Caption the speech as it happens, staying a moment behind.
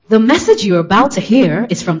The message you're about to hear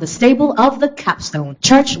is from the stable of the Capstone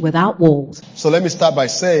Church Without Walls. So let me start by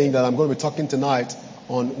saying that I'm going to be talking tonight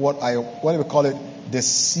on what do we call it? The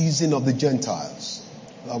season of the Gentiles.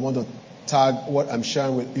 I want to tag what I'm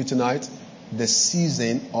sharing with you tonight, the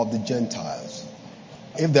season of the Gentiles.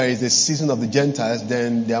 If there is a season of the Gentiles,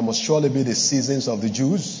 then there must surely be the seasons of the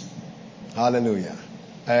Jews. Hallelujah.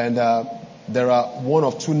 And there are one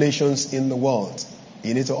of two nations in the world.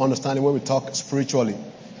 You need to understand it when we talk spiritually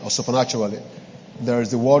or supernaturally. There is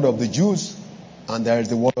the world of the Jews and there is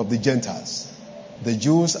the world of the Gentiles. The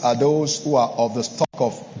Jews are those who are of the stock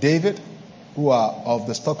of David, who are of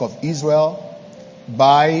the stock of Israel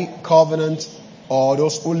by covenant, or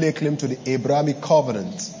those who lay claim to the Abrahamic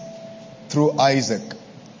covenant through Isaac,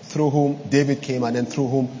 through whom David came, and then through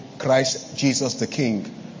whom Christ Jesus the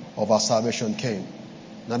King of our salvation came.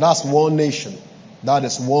 Now that's one nation. That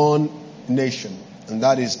is one nation. And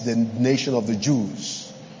that is the nation of the Jews.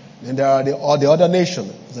 And there are the other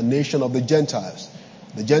nation, the nation of the Gentiles.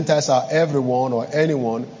 The Gentiles are everyone or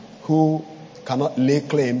anyone who cannot lay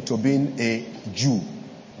claim to being a Jew,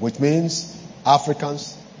 which means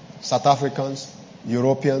Africans, South Africans,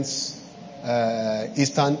 Europeans,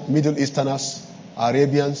 Middle Easterners,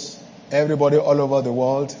 Arabians, everybody all over the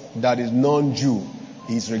world that is non-Jew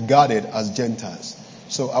is regarded as Gentiles.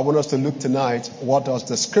 So I want us to look tonight, what does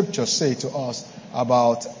the scripture say to us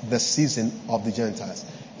about the season of the Gentiles?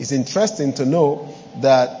 It's interesting to know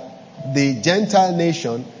that the Gentile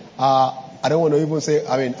nation I don't want to even say,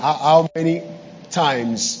 how many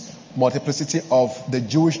times multiplicity of the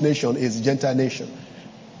Jewish nation is the Gentile nation.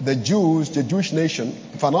 The Jewish nation,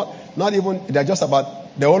 if I'm not even, they're just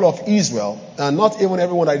about the whole of Israel, and not even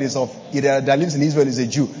everyone that lives in Israel is a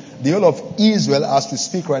Jew. The whole of Israel, as we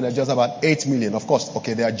speak right now, is just about 8 million. Of course,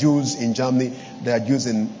 okay, there are Jews in Germany, there are Jews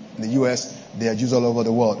in the US, there are Jews all over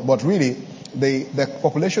the world. But really, the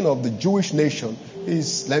population of the Jewish nation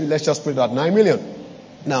is, let's just put it at 9 million.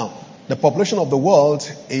 Now, the population of the world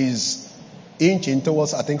is inching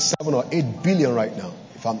towards, I think, 7 or 8 billion right now.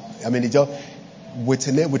 With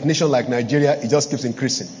a nation like Nigeria, it just keeps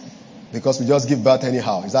increasing because we just give birth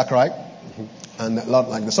anyhow. Is that correct? Mm-hmm. And a lot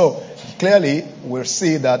like that. So clearly, we'll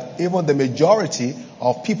see that even the majority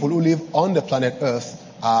of people who live on the planet Earth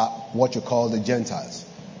are what you call the Gentiles.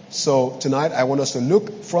 So tonight, I want us to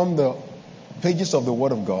look from the pages of the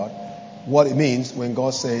Word of God what it means when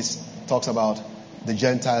God talks about the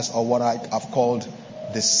Gentiles, or what I have called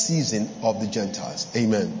the season of the Gentiles.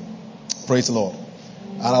 Amen. Praise the Lord.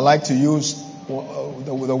 And I like to use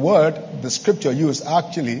the word, the scripture used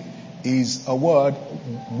actually is a word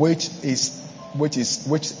which is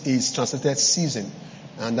translated season,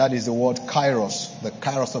 and that is the word kairos, the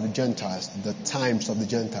kairos of the Gentiles, the times of the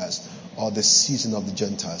Gentiles, or the season of the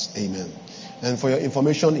Gentiles. Amen. And for your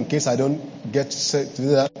information, in case I don't get to do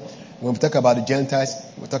that, when we talk about the Gentiles,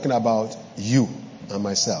 we're talking about you and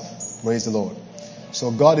myself. Praise the Lord.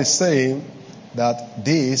 So God is saying that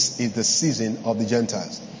this is the season of the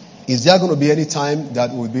Gentiles. Is there going to be any time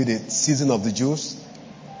that will be the season of the Jews?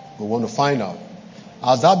 We want to find out.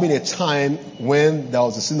 Has there been a time when there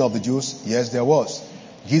was the season of the Jews? Yes, there was.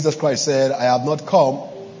 Jesus Christ said, I have not come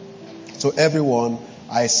to everyone.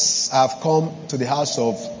 I have come to the house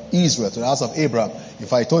of Israel, to the house of Abraham.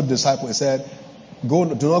 If I told the disciples, he said, do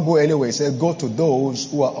not go anywhere. He said, go to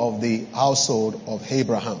those who are of the household of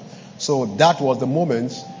Abraham. So that was the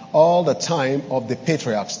moment, all the time of the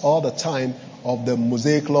patriarchs, all the time of the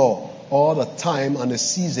Mosaic law, all the time and the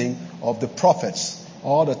season of the prophets,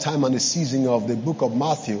 all the time and the season of the book of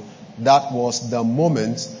Matthew. That was the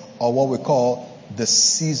moment of what we call the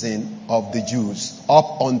season of the Jews,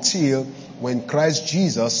 up until when Christ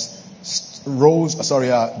Jesus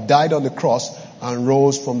died on the cross and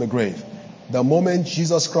rose from the grave. The moment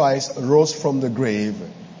Jesus Christ rose from the grave,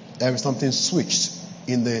 something switched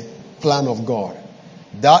in the plan of God.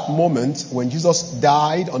 That moment when Jesus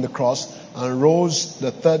died on the cross and rose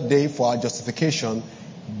the third day for our justification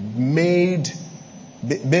made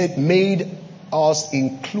us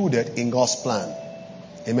included in God's plan.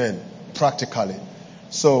 Amen. Practically.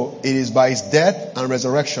 So it is by his death and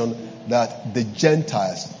resurrection that the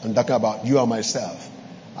Gentiles, I'm talking about you and myself,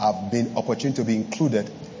 have been opportunity to be included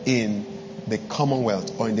in the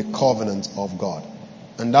commonwealth or in the covenant of God.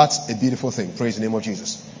 And that's a beautiful thing. Praise the name of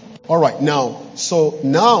Jesus. All right, now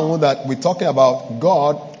that we're talking about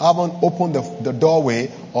God having opened the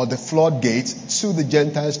doorway or the floodgate to the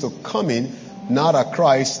Gentiles to come in, now that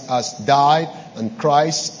Christ has died and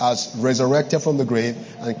Christ has resurrected from the grave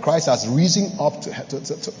and Christ has risen up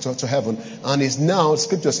to heaven and is now,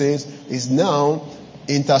 Scripture says, is now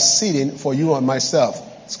interceding for you and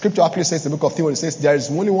myself. Scripture actually says in the book of Timothy, it says there is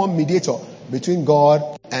only one mediator between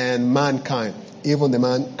God and and mankind, even the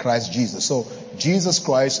man Christ Jesus. So Jesus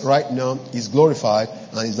Christ right now is glorified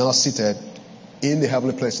and is now seated in the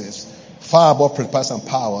heavenly places, far above principalities and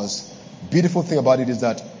powers. Beautiful thing about it is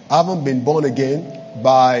that having been born again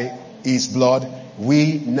by his blood,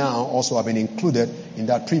 we now also have been included in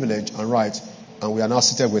that privilege and right, and we are now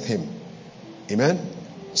seated with him. Amen?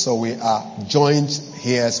 So we are joined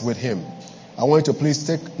heirs with him. I want you to please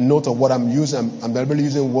take note of what I'm using. I'm deliberately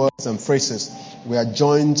using words and phrases. We are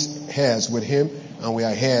joined heirs with him, and we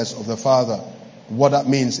are heirs of the Father. What that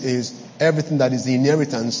means is everything that is the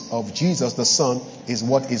inheritance of Jesus the Son is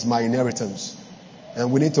what is my inheritance.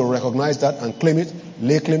 And we need to recognize that and claim it,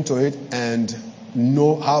 lay claim to it, and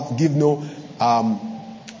give no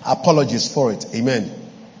apologies for it. Amen.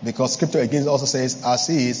 Because Scripture again also says, as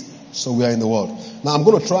he is, so we are in the world. Now I'm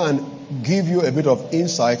going to try and give you a bit of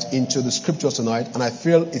insight into the Scriptures tonight, and I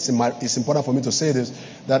feel it's important for me to say this,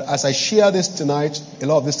 that as I share this tonight, a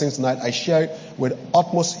lot of these things tonight, I share it with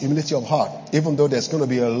utmost humility of heart, even though there's going to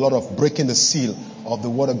be a lot of breaking the seal of the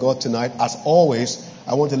Word of God tonight. As always,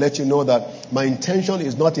 I want to let you know that my intention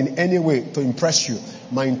is not in any way to impress you.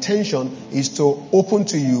 My intention is to open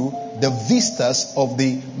to you the vistas of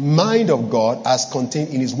the mind of God as contained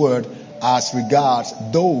in His Word as regards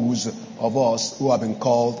those of us who have been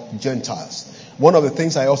called Gentiles. One of the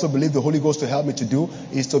things I also believe the Holy Ghost to help me to do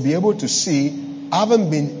is to be able to see,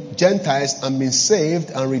 having been Gentiles and been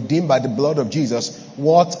saved and redeemed by the blood of Jesus,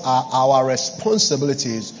 what are our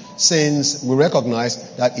responsibilities since we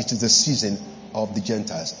recognize that it is the season of the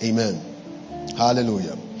Gentiles. Amen.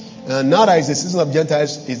 Hallelujah. And now that it's the season of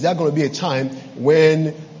Gentiles, is there going to be a time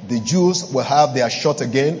when the Jews will have their shot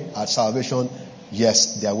again at salvation?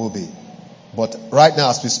 Yes, there will be. But right now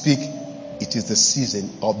as we speak, it is the season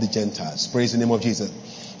of the Gentiles. Praise the name of Jesus.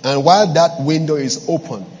 And while that window is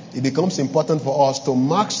open, it becomes important for us to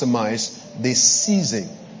maximize the season,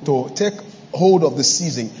 to take hold of the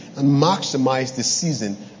season and maximize the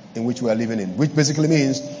season in which we are living in. Which basically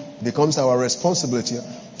means it becomes our responsibility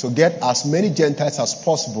to get as many Gentiles as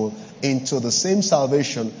possible into the same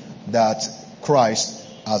salvation that Christ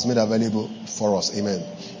has made available for us. Amen.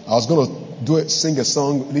 I was going to sing a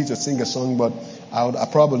song, but I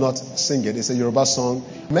probably not sing it. It's a Yoruba song.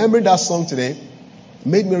 Remembering that song today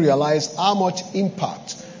made me realize how much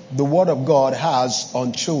impact the Word of God has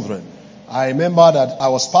on children. I remember that I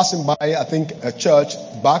was passing by, I think, a church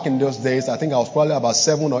back in those days. I think I was probably about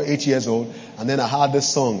 7 or 8 years old, and then I heard this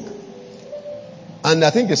song. And I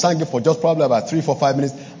think they sang it for just probably about 3, 4, 5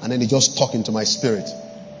 minutes, and then it just stuck into my spirit.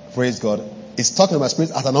 Praise God. It's stuck in my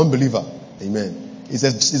spirit as an unbeliever. Amen. It's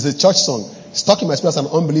a church song. It's stuck in my spirit as an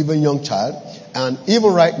unbelieving young child, and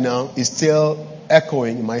even right now, it's still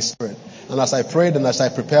echoing in my spirit. And as I prayed and as I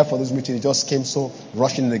prepared for this meeting, it just came so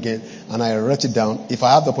rushing in again, and I wrote it down. If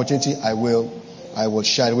I have the opportunity, I will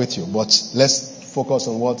share it with you. But let's focus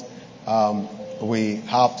on what we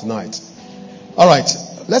have tonight. All right,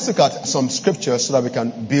 let's look at some scriptures so that we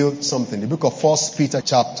can build something. The book of 1 Peter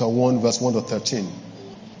chapter 1, verse 1 to 13.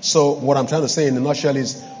 So what I'm trying to say in a nutshell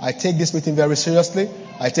is, I take this meeting very seriously.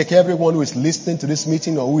 I take everyone who is listening to this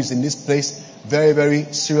meeting or who is in this place very, very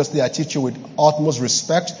seriously. I teach you with utmost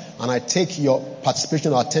respect, and I take your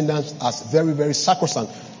participation or attendance as very, very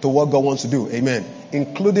sacrosanct to what God wants to do. Amen.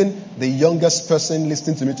 Including the youngest person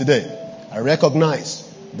listening to me today. I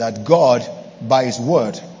recognize that God, by His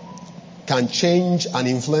Word, can change and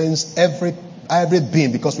influence every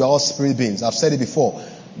being, because we are all spirit beings. I've said it before.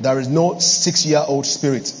 There is no 6-year-old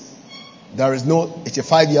spirit. There is no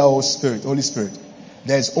 85-year-old spirit, Holy Spirit.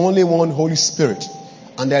 There is only one Holy Spirit.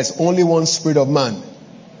 And there is only one Spirit of man.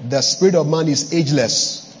 The Spirit of man is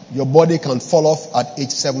ageless. Your body can fall off at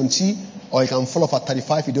age 70, or it can fall off at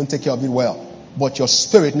 35 if you don't take care of it well. But your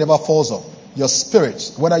spirit never falls off. Your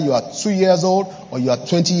spirit, whether you are 2 years old, or you are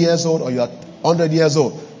 20 years old, or you are 100 years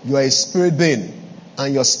old, you are a spirit being.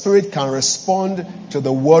 And your spirit can respond to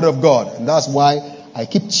the Word of God. And that's why I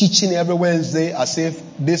keep teaching every Wednesday as if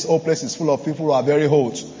this whole place is full of people who are very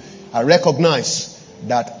old. I recognize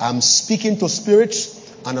that I'm speaking to spirits,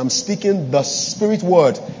 and I'm speaking the Spirit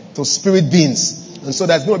word to spirit beings. And so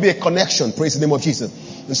there's going to be a connection, praise the name of Jesus.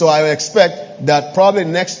 And so I expect that probably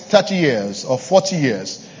the next 30 years or 40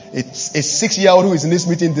 years, it's a 6-year-old who is in this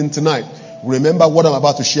meeting tonight. Remember what I'm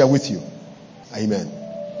about to share with you. Amen.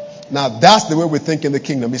 Now that's the way we think in the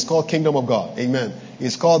kingdom. It's called Kingdom of God. Amen.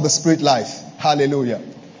 It's called the Spirit life. Hallelujah.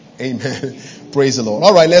 Amen. Praise the Lord.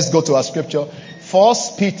 All right, let's go to our scripture. 1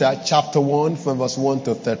 Peter chapter 1 from verse 1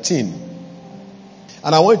 to 13.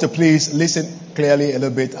 And I want you to please listen clearly a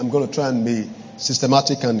little bit. I'm going to try and be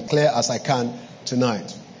systematic and clear as I can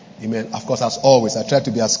tonight. Amen. Of course, as always, I try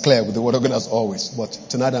to be as clear with the word of God as always. But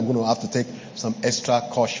tonight I'm going to have to take some extra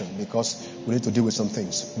caution because we need to deal with some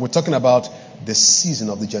things. We're talking about the season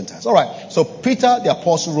of the Gentiles. All right. So Peter, the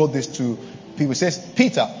apostle, wrote this to people. It says,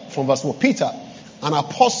 Peter, from verse 4, Peter, an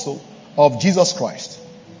apostle of Jesus Christ,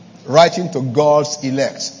 writing to God's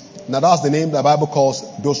elect. Now that's the name the Bible calls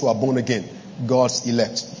those who are born again. God's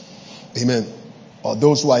elect. Amen. Or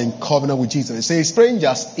those who are in covenant with Jesus. It says,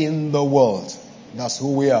 strangers in the world. That's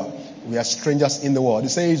who we are. We are strangers in the world. It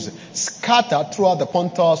says, scattered throughout the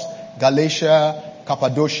Pontus, Galatia,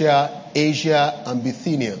 Cappadocia, Asia, and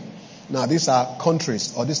Bithynia. Now, these are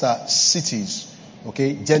countries, or these are cities,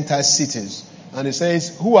 okay, Gentile cities. And it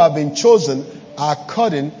says, who have been chosen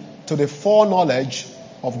according to the foreknowledge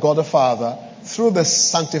of God the Father, through the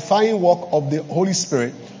sanctifying work of the Holy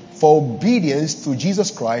Spirit, for obedience to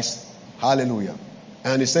Jesus Christ. Hallelujah.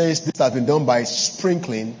 And it says, this has been done by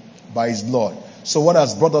sprinkling by His blood. So what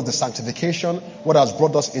has brought us the sanctification, what has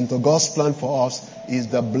brought us into God's plan for us, is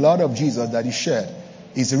the blood of Jesus that He shed.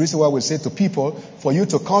 It's the reason why we say to people, for you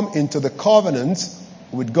to come into the covenant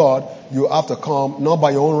with God, you have to come not by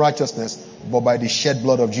your own righteousness, but by the shed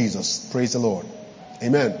blood of Jesus. Praise the Lord.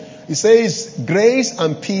 Amen. It says, grace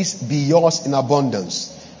and peace be yours in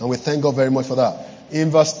abundance. And we thank God very much for that. In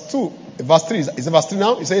verse 3, is it verse 3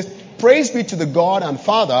 now? It says, praise be to the God and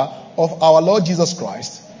Father of our Lord Jesus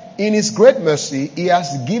Christ. In His great mercy, He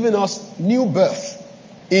has given us new birth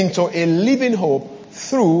into a living hope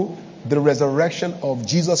through the resurrection of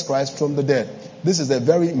Jesus Christ from the dead. This is a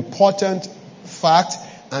very important fact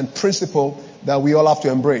and principle that we all have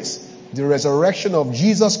to embrace. The resurrection of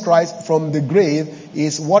Jesus Christ from the grave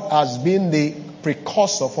is what has been the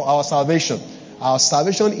precursor for our salvation. Our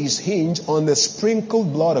salvation is hinged on the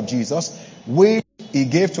sprinkled blood of Jesus, which He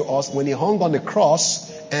gave to us when He hung on the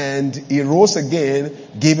cross and He rose again,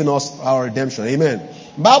 giving us our redemption. Amen.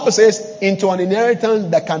 Bible says, into an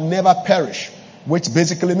inheritance that can never perish, which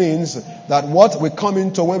basically means that what we come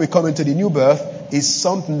into when we come into the new birth is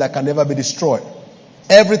something that can never be destroyed.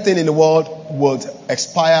 Everything in the world will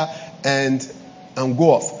expire and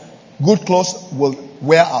go off. Good clothes will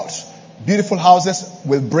wear out. Beautiful houses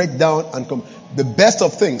will break down and come. The best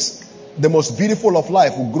of things, the most beautiful of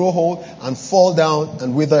life, will grow old and fall down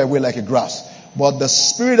and wither away like a grass. But the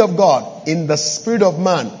Spirit of God in the spirit of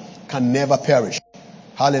man can never perish.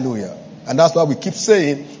 Hallelujah. And that's why we keep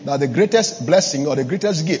saying that the greatest blessing or the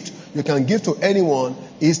greatest gift you can give to anyone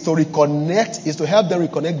is to reconnect, is to help them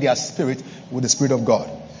reconnect their spirit with the Spirit of God.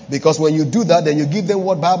 Because when you do that, then you give them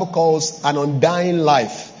what Bible calls an undying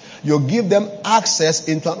life. You give them access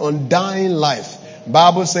into an undying life.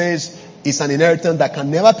 Bible says it's an inheritance that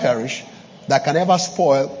can never perish, that can never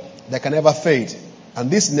spoil, that can never fade.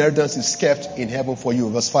 And this inheritance is kept in heaven for you.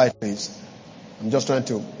 Verse 5, please. I'm just trying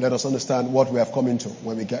to let us understand what we have come into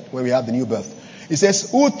when we have the new birth. It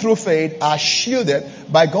says, who through faith are shielded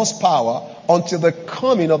by God's power until the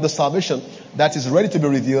coming of the salvation that is ready to be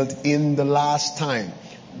revealed in the last time.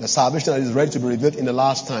 The salvation that is ready to be revealed in the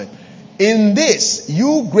last time. In this,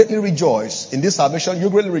 you greatly rejoice. In this salvation, you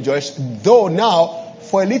greatly rejoice. Though now,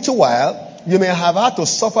 for a little while, you may have had to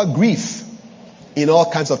suffer grief in all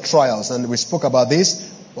kinds of trials. And we spoke about this.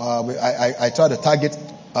 I try to target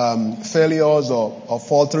failures or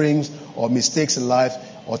falterings or mistakes in life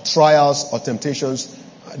or trials or temptations.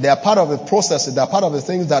 They are part of the process. They are part of the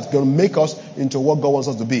things that can make us into what God wants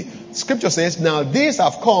us to be. Scripture says, now these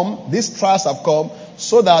trials have come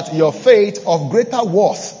so that your faith of greater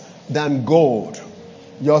worth than gold.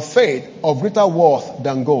 Your faith of greater worth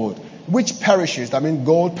than gold, which perishes. I mean,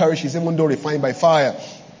 gold perishes even though refined by fire.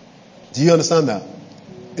 Do you understand that?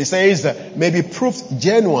 It says that may be proved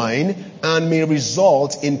genuine and may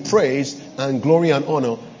result in praise and glory and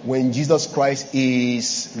honor when Jesus Christ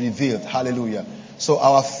is revealed. Hallelujah. So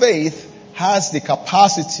our faith has the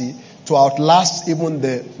capacity to outlast even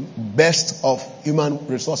the best of human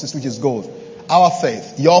resources, which is gold. Our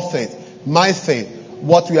faith, your faith, my faith,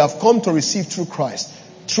 what we have come to receive through Christ,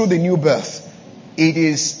 through the new birth, it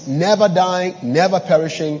is never dying, never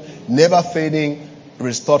perishing, never fading,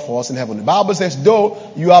 restored for us in heaven. The Bible says,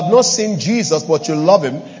 though you have not seen Jesus, but you love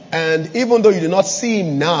Him, and even though you do not see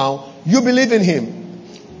Him now, you believe in Him.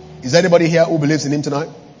 Is there anybody here who believes in Him tonight?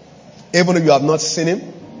 Even though you have not seen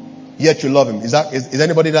Him, yet you love Him. Is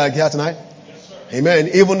anybody that here tonight? Yes, sir. Amen.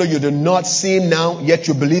 Even though you do not see Him now, yet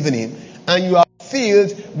you believe in Him, and you are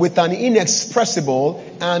filled with an inexpressible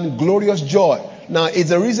and glorious joy. Now, it's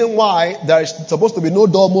the reason why there is supposed to be no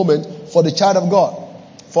dull moment for the child of God.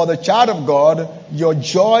 For the child of God, your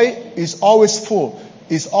joy is always full.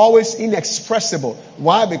 is always inexpressible.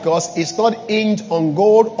 Why? Because it's not hinged on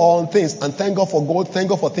gold or on things. And thank God for gold, thank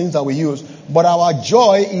God for things that we use. But our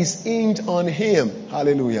joy is hinged on Him.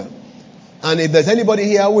 Hallelujah. And if there's anybody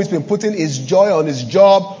here who has been putting his joy on his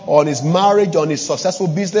job, on his marriage, on his successful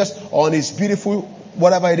business, on his beautiful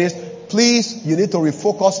whatever it is, please, you need to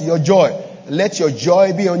refocus your joy. Let your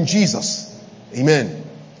joy be on Jesus. Amen.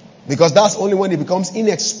 Because that's only when it becomes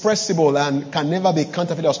inexpressible and can never be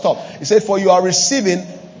counterfeited or stopped. He said, for you are receiving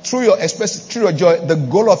through your joy the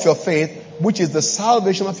goal of your faith, which is the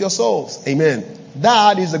salvation of your souls. Amen.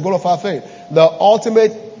 That is the goal of our faith. The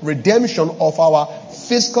ultimate redemption of our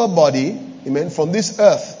physical body, amen, from this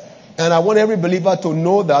earth. And I want every believer to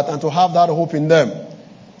know that and to have that hope in them.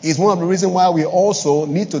 It's one of the reasons why we also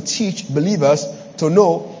need to teach believers to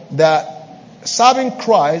know that serving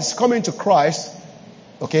Christ, coming to Christ,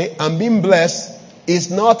 okay, and being blessed is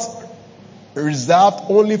not reserved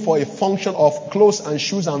only for a function of clothes and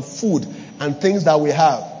shoes and food and things that we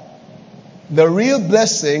have. The real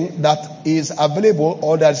blessing that is available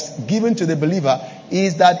or that's given to the believer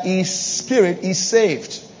is that his spirit is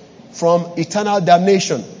saved from eternal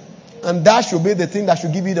damnation. And that should be the thing that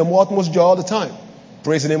should give you the utmost joy all the time.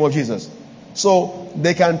 Praise the name of Jesus. So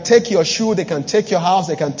they can take your shoe, they can take your house,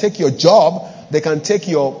 they can take your job, they can take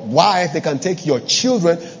your wife, they can take your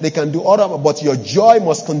children, they can do all that, but your joy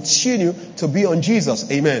must continue to be on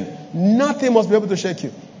Jesus. Amen. Nothing must be able to shake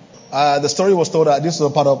you. The story was told, this is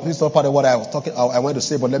not part of what I wanted to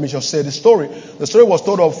say, but let me just say the story. The story was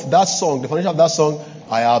told of that song, the foundation of that song,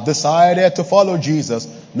 I have decided to follow Jesus,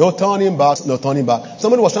 no turning back, no turning back.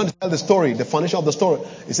 Somebody was trying to tell the story, the foundation of the story.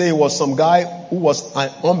 He said it was some guy who was an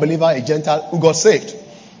unbeliever, a Gentile, who got saved.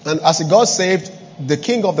 And as he got saved, the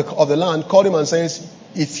king of the land called him and says,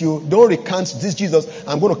 if you don't recant this Jesus,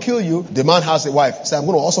 I'm going to kill you. The man has a wife. He said, I'm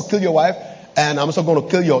going to also kill your wife, and I'm also going to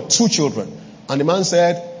kill your 2 children. And the man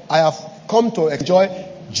said, I have come to enjoy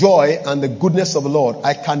joy and the goodness of the Lord.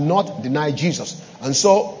 I cannot deny Jesus. And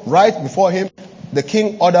so, right before him, the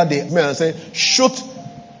king ordered the man and said, shoot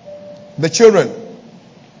the children.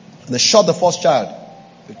 And they shot the first child.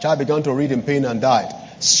 The child began to read in pain and died.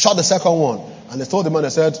 Shot the second one. And they told the man, they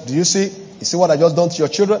said, do you see what I just done to your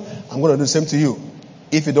children? I'm going to do the same to you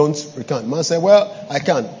if you don't recant. The man said, well, I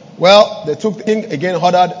can. Well, they took the king again,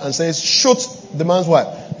 ordered, and says, shoot the man's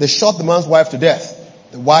wife. They shot the man's wife to death.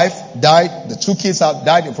 The wife died. The 2 kids have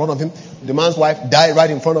died in front of him. The man's wife died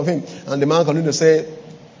right in front of him. And the man continued to say,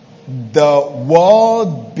 the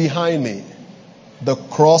world behind me, the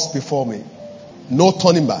cross before me, no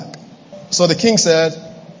turning back. So the king said,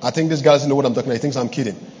 I think this guy doesn't know what I'm talking about. He thinks I'm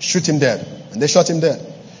kidding. Shoot him dead. And they shot him dead.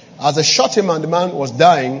 As they shot him and the man was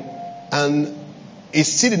dying, and he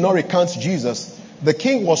still did not recant Jesus, the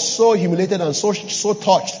king was so humiliated and so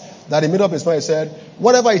touched that he made up his mind and said,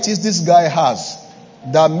 whatever it is this guy has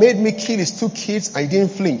that made me kill his 2 kids and he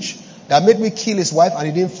didn't flinch, that made me kill his wife and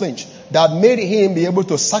he didn't flinch, that made him be able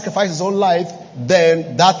to sacrifice his own life,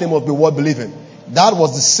 then that thing must be worth believing. That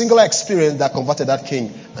was the singular experience that converted that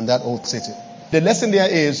king and that old city. The lesson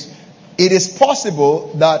there is, it is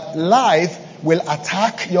possible that life will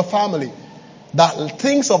attack your family. That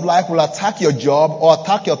things of life will attack your job or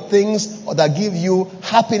attack your things that give you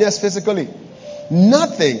happiness physically.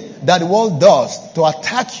 Nothing that the world does to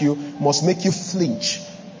attack you must make you flinch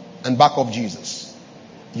and back up Jesus.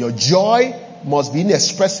 Your joy must be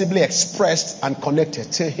inexpressibly expressed and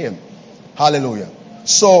connected to Him. Hallelujah.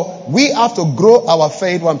 So we have to grow our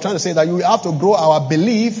faith. What I'm trying to say is that you have to grow our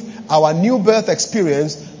belief, our new birth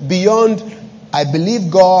experience beyond, I believe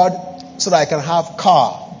God so that I can have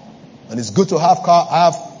car. And it's good to have car. I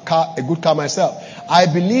have a good car myself. I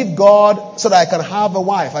believe God so that I can have a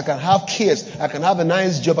wife, I can have kids, I can have a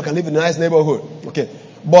nice job, I can live in a nice neighborhood. Okay.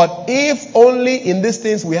 But if only in these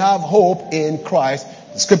things we have hope in Christ,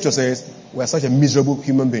 the scripture says we are such a miserable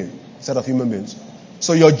human being, set of human beings.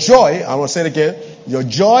 So your joy, I want to say it again, your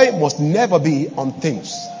joy must never be on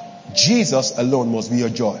things. Jesus alone must be your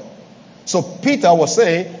joy. So Peter was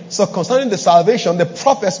saying, so concerning the salvation, the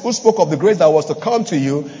prophets who spoke of the grace that was to come to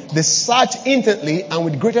you, they searched intently and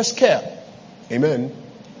with greatest care. Amen.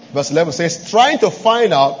 Verse 11 says, trying to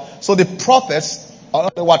find out, so the prophets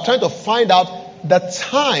were trying to find out the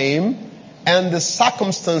time and the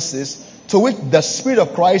circumstances to which the Spirit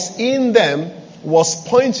of Christ in them was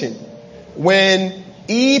pointing when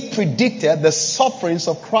He predicted the sufferings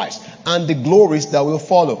of Christ and the glories that will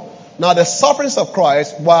follow. Now the sufferings of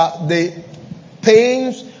Christ were the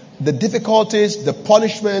pains, the difficulties, the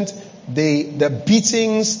punishment, the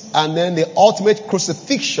beatings, and then the ultimate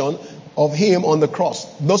crucifixion of Him on the cross.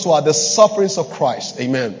 Those were the sufferings of Christ.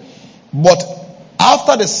 Amen. But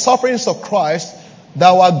after the sufferings of Christ,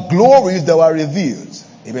 there were glories that were revealed.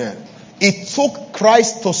 Amen. It took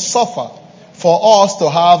Christ to suffer for us to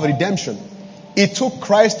have redemption. It took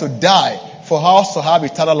Christ to die for us to have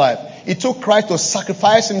eternal life. It took Christ to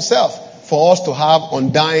sacrifice himself for us to have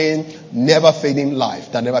undying, never fading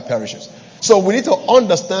life that never perishes. So we need to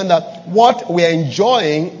understand that what we are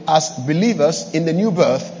enjoying as believers in the new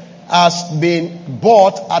birth has been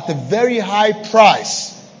bought at a very high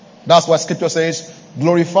price. That's why scripture says,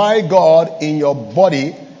 glorify God in your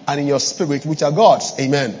body and in your spirit, which are God's.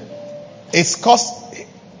 Amen.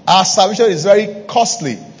 Our salvation is very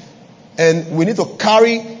costly. And we need to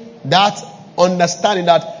carry that understanding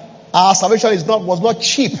that our salvation was not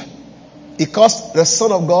cheap. It cost the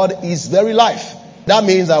Son of God his very life. That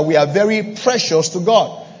means that we are very precious to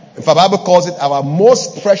God. In fact, the Bible calls it our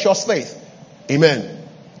most precious faith. Amen.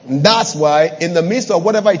 And that's why in the midst of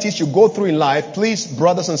whatever it is you go through in life, please,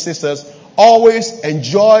 brothers and sisters, always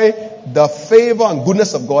enjoy the favor and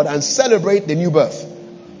goodness of God and celebrate the new birth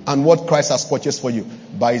and what Christ has purchased for you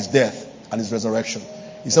by his death and his resurrection.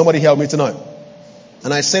 Is somebody help me tonight?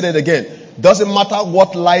 And I said it again. Doesn't matter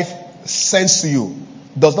what life sends to you.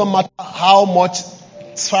 Does not matter how much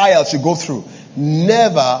trials you go through.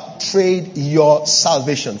 Never trade your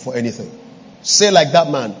salvation for anything. Say like that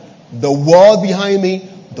man, the world behind me,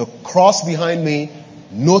 the cross behind me,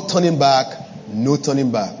 no turning back, no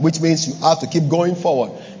turning back. Which means you have to keep going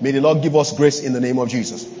forward. May the Lord give us grace in the name of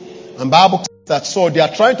Jesus. And Bible says that so they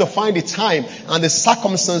are trying to find the time and the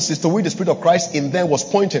circumstances to which the Spirit of Christ in them was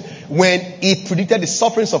pointed when he predicted the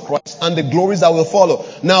sufferings of Christ and the glories that will follow.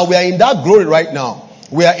 Now we are in that glory right now.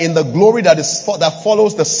 We are in the glory that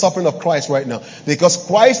follows the suffering of Christ right now. Because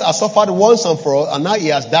Christ has suffered once and for all, and now he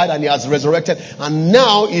has died and he has resurrected, and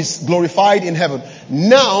now is glorified in heaven.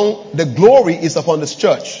 Now the glory is upon this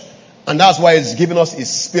church. And that's why he's given us his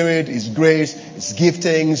spirit, his grace, his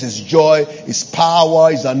giftings, his joy, his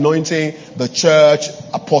power, his anointing, the church,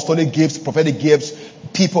 apostolic gifts, prophetic gifts,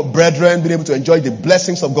 people, brethren, being able to enjoy the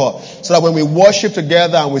blessings of God. So that when we worship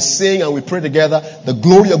together and we sing and we pray together, the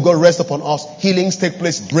glory of God rests upon us. Healings take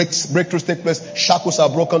place, breakthroughs take place, shackles are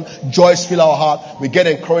broken, joys fill our heart. We get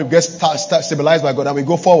encouraged, we get stabilized by God, and we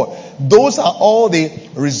go forward. Those are all the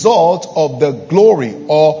result of the glory,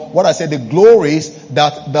 or what I say, the glories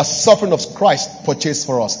that the suffering of Christ purchased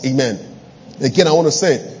for us. Amen. Again, I want to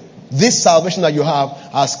say, this salvation that you have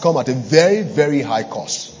has come at a very, very high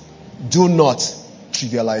cost. Do not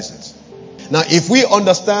trivialize it. Now, if we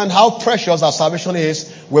understand how precious our salvation is,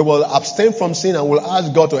 we will abstain from sin and we'll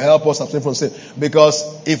ask God to help us abstain from sin.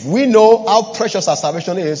 Because if we know how precious our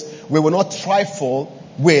salvation is, we will not trifle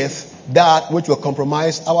with that which will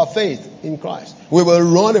compromise our faith in Christ. We will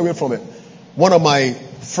run away from it. One of my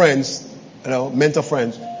friends, mentor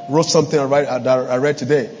friends, wrote something that I read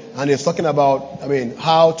today. And he's talking about,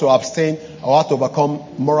 how to abstain or how to overcome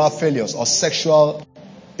moral failures or sexual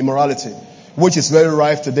immorality, which is very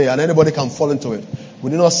rife today, and anybody can fall into it.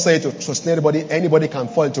 We do not say to trust anybody can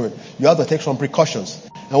fall into it. You have to take some precautions.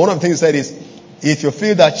 And one of the things he said is, if you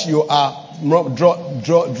feel that you are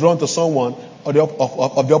drawn to someone of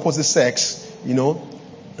the opposite sex,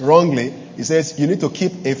 wrongly, he says you need to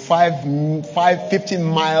keep a 15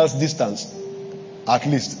 miles distance, at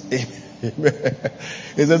least.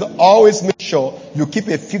 He says always make sure you keep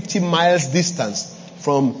a 50 miles distance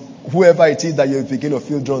from whoever it is that you begin to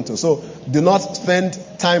feel drawn to. So do not spend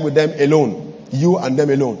time with them alone. You and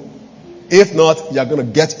them alone. If not, you're going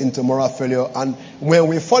to get into moral failure. And when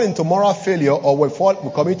we fall into moral failure, or we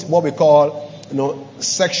commit what we call,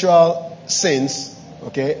 sexual sins,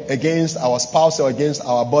 against our spouse or against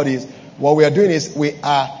our bodies, what we are doing is we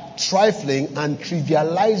are trifling and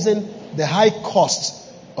trivializing the high cost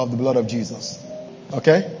of the blood of Jesus.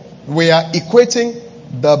 We are equating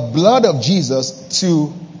the blood of Jesus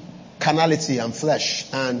to carnality and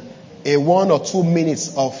flesh and a 1 or 2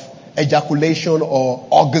 minutes of ejaculation or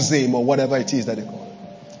orgasm or whatever it is that they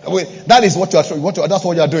call it. That is what you are showing. That's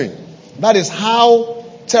what you are doing. That is how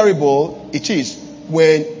terrible it is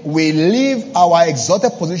when we leave our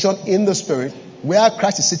exalted position in the spirit where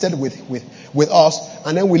Christ is seated with us,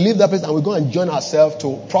 and then we leave that place and we go and join ourselves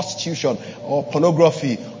to prostitution or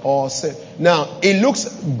pornography or sin. Now, it looks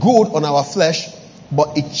good on our flesh,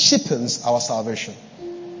 but it cheapens our salvation.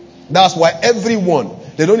 That's why everyone,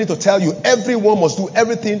 they don't need to tell you, everyone must do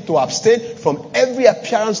everything to abstain from every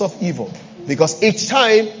appearance of evil. Because each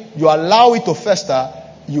time you allow it to fester,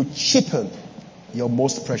 you cheapen your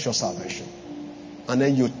most precious salvation. And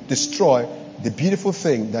then you destroy the beautiful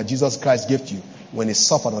thing that Jesus Christ gave to you when he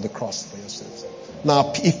suffered on the cross for your sins.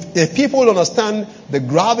 Now, if people understand the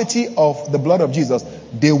gravity of the blood of Jesus,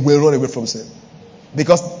 they will run away from sin.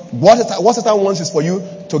 Because what Satan wants is for you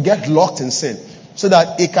to get locked in sin, so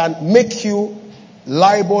that it can make you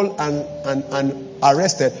liable and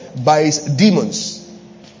arrested by his demons.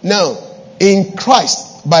 Now, in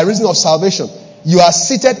Christ, by reason of salvation, you are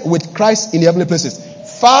seated with Christ in the heavenly places,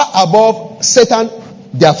 far above Satan,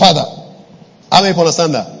 their father. How many people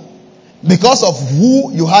understand that? Because of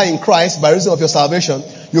who you are in Christ, by reason of your salvation,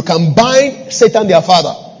 you can bind Satan, their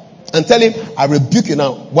father, and tell him, I rebuke you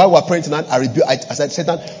now. While we're praying tonight, I said,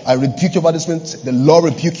 Satan, I rebuke you over this spirit. The Lord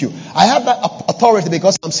rebuke you. I have that authority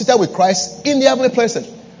because I'm seated with Christ in the heavenly places.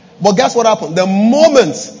 But guess what happened? The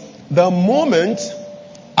moment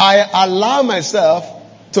I allow myself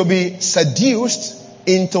to be seduced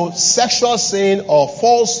into sexual sin or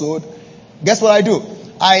falsehood, guess what I do?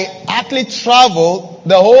 I actually travel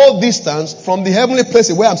the whole distance from the heavenly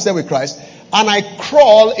place where I'm seated with Christ, and I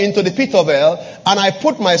crawl into the pit of hell, and I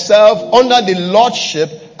put myself under the lordship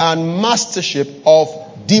and mastership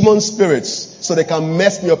of demon spirits so they can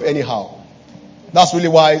mess me up anyhow. That's really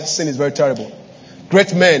why sin is very terrible.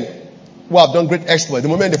 Great men who have done great exploits, the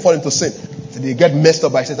moment they fall into sin, they get messed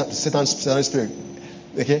up by Satan's spirit.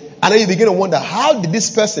 Okay? And then you begin to wonder, how did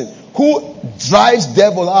this person who drives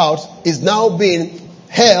devil out is now being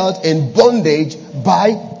held in bondage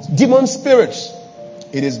by demon spirits?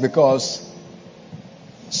 It is because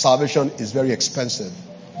salvation is very expensive.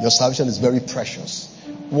 Your salvation is very precious.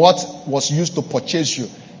 What was used to purchase you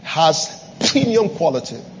has premium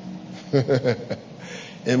quality.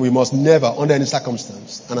 And we must never, under any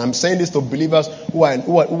circumstance, and I'm saying this to believers who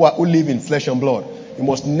live in flesh and blood, you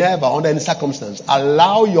must never, under any circumstance,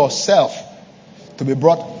 allow yourself to be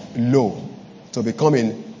brought low, to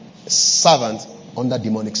becoming servant under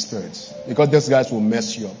demonic spirits. Because those guys will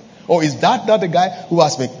mess you up. Oh, is that not the guy who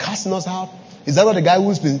has been casting us out? Is that not the guy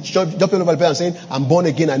who's been jumping over the bed and saying, I'm born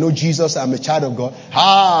again, I know Jesus, I'm a child of God?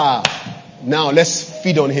 Now let's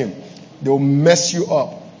feed on him. They'll mess you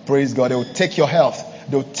up. Praise God. They will take your health.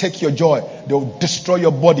 They'll take your joy. They'll destroy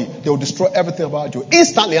your body. They'll destroy everything about you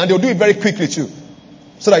instantly, and they'll do it very quickly too,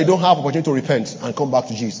 so that you don't have opportunity to repent and come back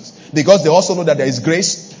to Jesus. Because they also know that there is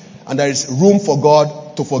grace and there is room for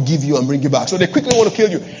God to forgive you and bring you back. So they quickly want to kill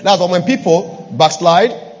you. That's why when people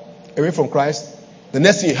backslide away from Christ, the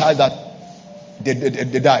next thing you hear is that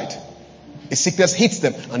they died. A sickness hits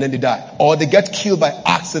them and then they die. Or they get killed by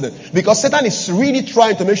accident. Because Satan is really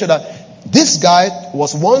trying to make sure that this guy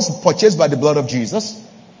was once purchased by the blood of Jesus.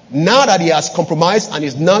 Now that he has compromised and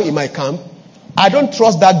is now in my camp, I don't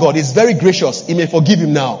trust that God. He's very gracious. He may forgive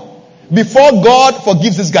him now. Before God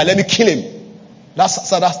forgives this guy, let me kill him.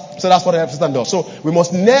 So that's what Satan does. So we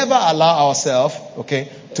must never allow ourselves,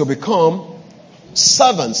 to become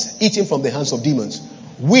servants eating from the hands of demons.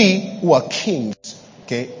 We who are kings,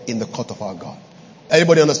 in the court of our God.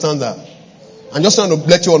 Everybody understand that? I'm just trying to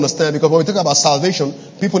let you understand, because when we talk about salvation,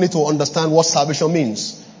 people need to understand what salvation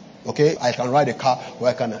means. I can ride a car, or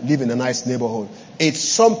I can live in a nice neighborhood. It's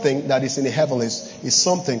something that is in the heavens. It's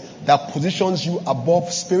something that positions you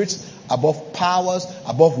above spirits, above powers,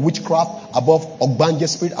 above witchcraft, above Ogbanje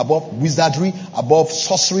spirit, above wizardry, above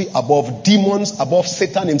sorcery, above demons, above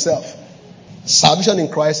Satan himself. Salvation in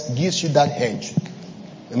Christ gives you that edge.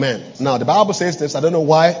 Amen. Now, the Bible says this. I don't know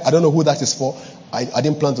why. I don't know who that is for. I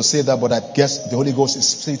didn't plan to say that, but I guess the Holy Ghost is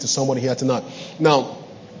speaking to somebody here tonight. Now,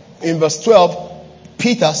 in verse 12,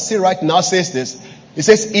 Peter still right now says this. He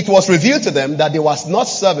says, it was revealed to them that they was not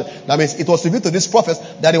serving. That means it was revealed to these prophets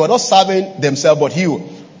that they were not serving themselves but you.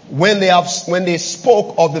 When they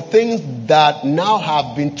spoke of the things that now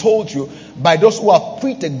have been told you by those who have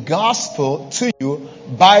preached the gospel to you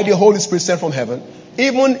by the Holy Spirit sent from heaven,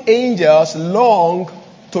 even angels long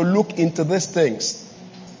to look into these things.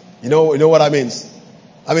 You know what I mean?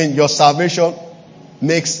 I mean, your salvation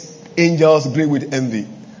makes angels great with envy.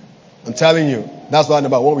 I'm telling you. That's why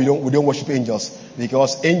number one, we don't worship angels,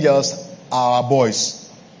 because angels are our boys.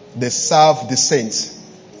 They serve the saints.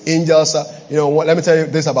 Angels are, let me tell you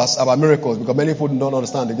this about miracles, because many people don't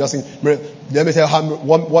understand. They just think, let me tell you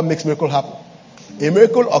what makes miracle happen. A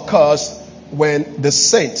miracle occurs when the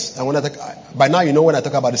saints, and by now you know when I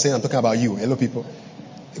talk about the saints, I'm talking about you. Hello, people.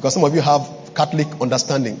 Because some of you have Catholic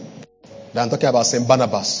understanding that I'm talking about Saint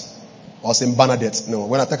Barnabas or Saint Bernadette. No,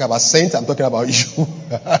 when I talk about saint, I'm talking about you.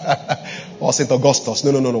 Or Saint Augustus.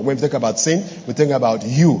 No. When we talk about saint, we're talking about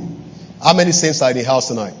you. How many saints are in the house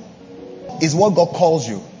tonight? It's what God calls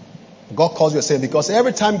you. God calls you a saint, because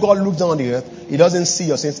every time God looks down on the earth, He doesn't see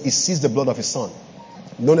your sins. He sees the blood of His Son.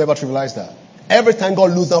 Don't ever trivialize that. Every time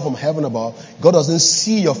God looks down from heaven above, God doesn't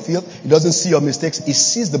see your filth. He doesn't see your mistakes. He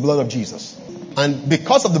sees the blood of Jesus. And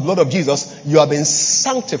because of the blood of Jesus, you have been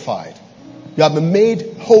sanctified. You have been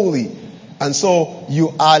made holy. And so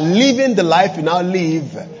you are living the life you now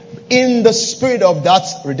live in the spirit of that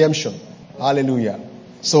redemption. Hallelujah.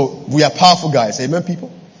 So we are powerful guys. Amen,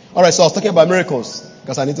 people? All right, so I was talking about miracles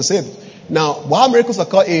because I need to say it. Now, why miracles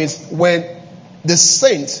occur is when the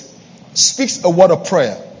saint speaks a word of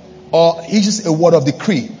prayer, or he uses a word of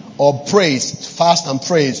decree, or prays, fast and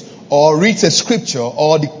prays, or reads a scripture,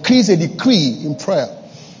 or decrees a decree in prayer.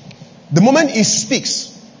 The moment he speaks,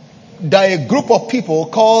 there are a group of people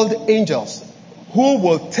called angels who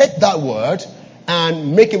will take that word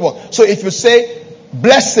and make it work. So if you say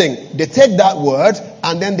blessing, they take that word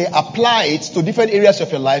and then they apply it to different areas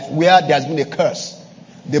of your life where there's been a curse.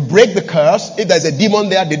 They break the curse. If there's a demon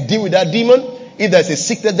there, they deal with that demon. If there's a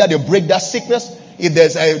sickness there, they break that sickness. If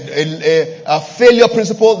there's a failure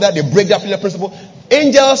principle there, they break that failure principle.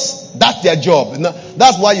 Angels, that's their job. Now,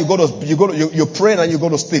 that's why you pray and you go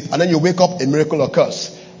to sleep, and then you wake up, a miracle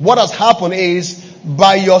occurs. What has happened is,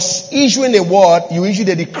 by your issuing a word, you issue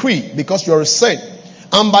a decree because you're a saint.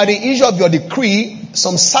 And by the issue of your decree,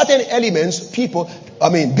 some certain elements,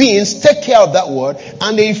 beings take care of that word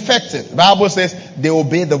and they effect it. The Bible says they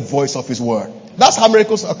obey the voice of his word. That's how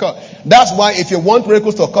miracles occur. That's why if you want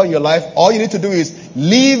miracles to occur in your life, all you need to do is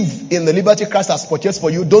live in the liberty Christ has purchased for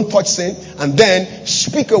you. Don't touch sin. And then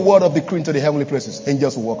speak a word of decree into the heavenly places.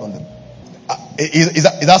 Angels will work on them. Is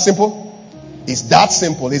that simple? It's that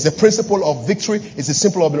simple. It's a principle of victory. It's a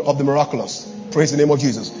symbol of the miraculous. Praise the name of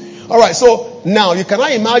Jesus. All right. So now you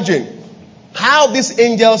cannot imagine how these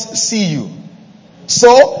angels see you.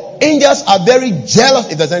 So angels are very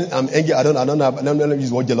jealous. If there's any angel, I don't use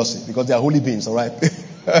the word jealousy because they are holy beings. All right.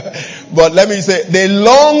 But let me say, they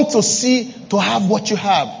long to have what you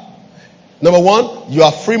have. Number one, you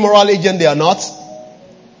are free moral agent. They are not.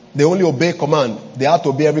 They only obey command. They have to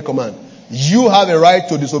obey every command. You have a right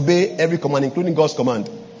to disobey every command, including God's command.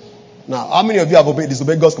 Now, how many of you have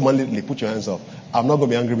disobeyed God's command lately? Put your hands up. I'm not going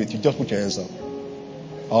to be angry with you. Just put your hands up.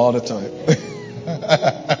 All the time.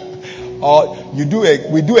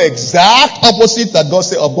 We do exact opposite that God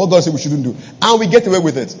said we shouldn't do. And we get away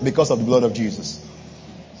with it because of the blood of Jesus.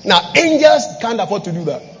 Now, angels can't afford to do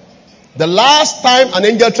that. The last time an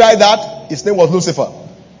angel tried that, his name was Lucifer.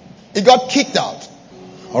 He got kicked out.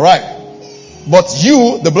 All right. But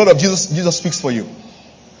you, the blood of Jesus speaks for you.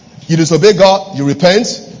 You disobey God, you repent,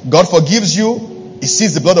 God forgives you, He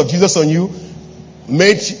sees the blood of Jesus on you,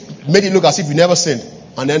 made it look as if you never sinned,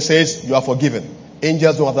 and then says you are forgiven.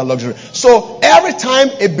 Angels don't have that luxury. So every time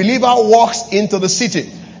a believer walks into the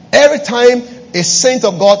city, every time a saint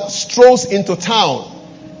of God strolls into town,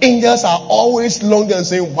 angels are always longing and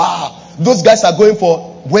saying, wow, those guys are going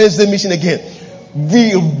for Wednesday mission again.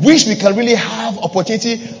 We wish we can really have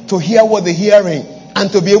opportunity to hear what they're hearing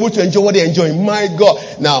and to be able to enjoy what they're enjoying. My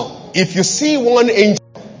God. Now, if you see one angel,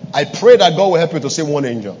 I pray that God will help you to see one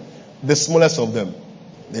angel, the smallest of them.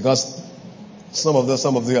 Because some of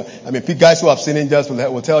the guys who have seen angels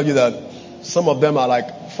will tell you that some of them are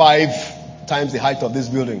like 5 times the height of this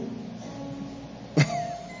building.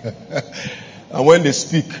 And when they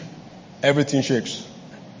speak, everything shakes.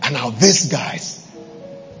 And now these guys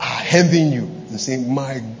are envying you and saying,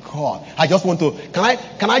 my God, I just want to,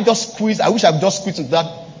 can I just squeeze, I wish I could just squeeze into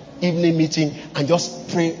that evening meeting and just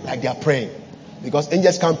pray like they are praying. Because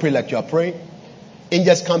angels can't pray like you are praying.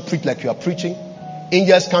 Angels can't preach like you are preaching.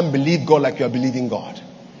 Angels can't believe God like you are believing God.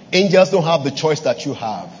 Angels don't have the choice that you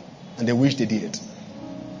have, and they wish they did.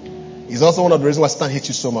 It's also one of the reasons why Satan hates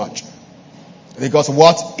you so much. Because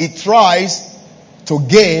what it tries to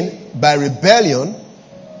gain by rebellion,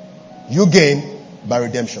 you gain by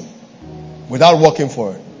redemption. Without working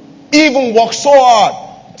for it. Even work so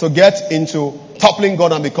hard to get into toppling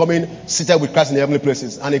God and becoming seated with Christ in the heavenly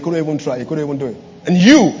places. And he couldn't even try. He couldn't even do it. And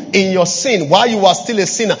you, in your sin, while you are still a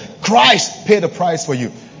sinner, Christ paid the price for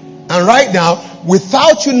you. And right now,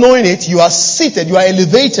 without you knowing it, you are seated, you are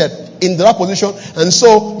elevated in that position. And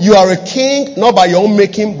so, you are a king, not by your own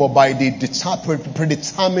making, but by the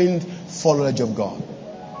predetermined foreknowledge of God.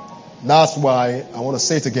 That's why I want to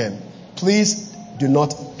say it again. Please do not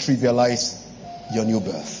trivialize your new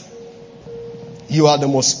birth. You are the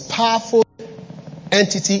most powerful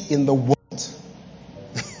entity in the world.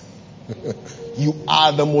 You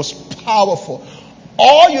are the most powerful.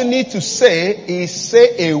 All you need to say is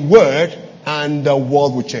say a word and the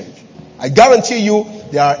world will change. I guarantee you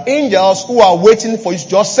there are angels who are waiting for you to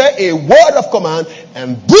just say a word of command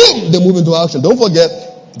and boom, they move into action. Don't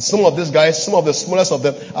forget, some of these guys, some of the smallest of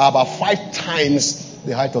them are about 5 times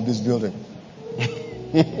the height of this building.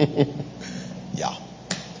 Yeah.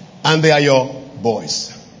 And they are your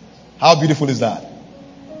boys. How beautiful is that?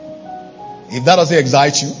 If that doesn't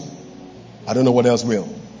excite you, I don't know what else will.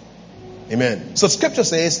 Amen. So scripture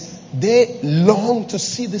says they long to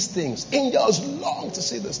see these things. Angels long to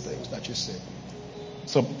see these things that you see.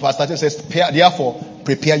 So verse 13 says, therefore,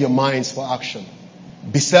 prepare your minds for action.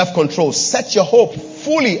 Be self-controlled. Set your hope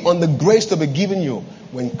fully on the grace to be given you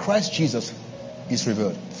when Christ Jesus is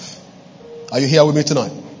revealed. Are you here with me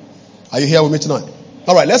tonight? Are you here with me tonight?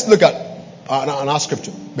 All right, let's look at our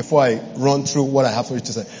scripture before I run through what I have for you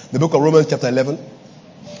to say. The book of Romans chapter 11.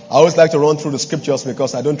 I always like to run through the scriptures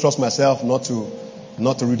because I don't trust myself not to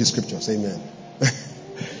read the scriptures. Amen.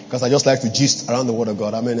 Because I just like to gist around the word of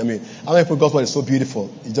God. I mean, how many people God's word is so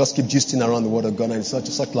beautiful? You just keep gisting around the word of God, and it's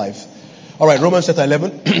such life. All right, Romans chapter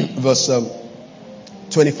 11, verse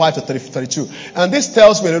 25 to 32. And this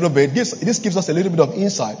tells me a little bit, this gives us a little bit of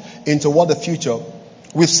insight into what the future,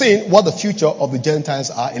 we've seen what the future of the Gentiles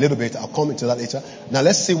are a little bit. I'll come into that later. Now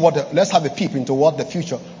let's have a peep into what the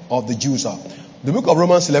future of the Jews are. The book of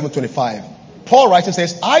Romans 11:25. Paul writing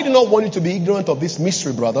says, I do not want you to be ignorant of this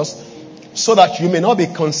mystery, brothers, so that you may not be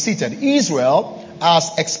conceited. Israel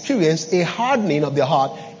has experienced a hardening of their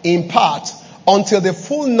heart in part until the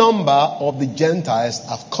full number of the Gentiles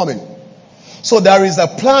have come in. So there is a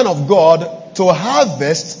plan of God to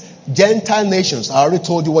harvest Gentile nations. I already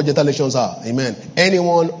told you what Gentile nations are. Amen.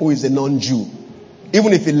 Anyone who is a non-Jew.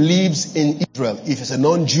 Even if he lives in Israel. If he's a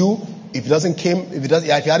non-Jew, if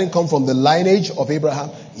he hadn't come from the lineage of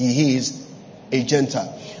Abraham, he is a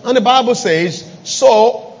Gentile. And the Bible says,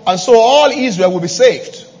 so all Israel will be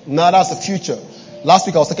saved. Now that's the future. Last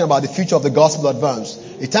week I was talking about the future of the gospel advance.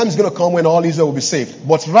 A time is going to come when all Israel will be saved.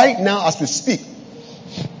 But right now as we speak,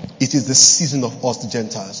 it is the season of us, the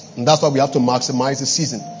Gentiles. And that's why we have to maximize the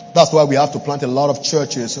season. That's why we have to plant a lot of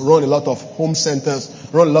churches, run a lot of home centers,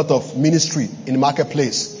 run a lot of ministry in the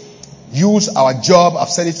marketplace. Use our job. I've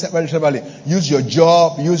said it separately. Use your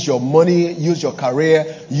job, use your money, use your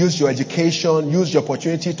career, use your education, use your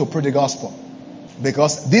opportunity to preach the gospel.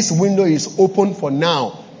 Because this window is open for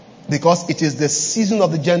now. Because it is the season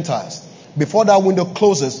of the Gentiles. Before that window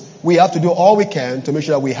closes, we have to do all we can to make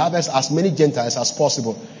sure that we harvest as many Gentiles as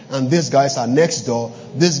possible. And these guys are next door.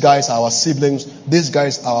 These guys are our siblings. These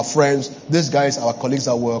guys are our friends. These guys are our colleagues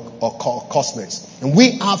at work or classmates. And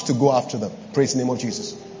we have to go after them. Praise the name of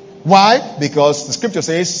Jesus. Why? Because the scripture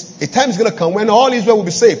says a time is going to come when all Israel will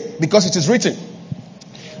be saved. Because it is written,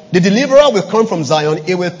 the deliverer will come from Zion.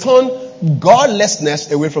 It will turn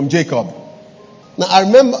godlessness away from Jacob. Now I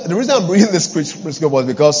remember, the reason I'm reading this scripture was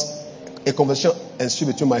because a conversation ensued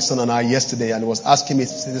between my son and I yesterday, and he was asking me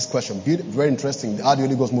this question. Very interesting. How the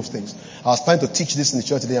Holy Ghost moves things. I was trying to teach this in the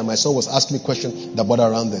church today, and my son was asking me questions that border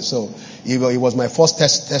around this. So it was my first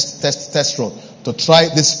test run to try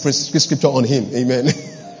this scripture on him. Amen.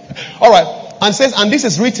 All right. And says, and this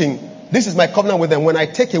is written. This is my covenant with them when I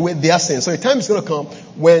take away their sins. So a time is going to come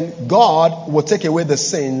when God will take away the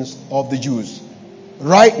sins of the Jews.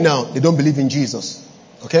 Right now, they don't believe in Jesus.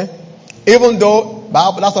 Okay? Even though,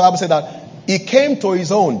 that's what the Bible said, that he came to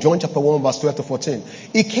his own. John chapter 1 verse 12 to 14.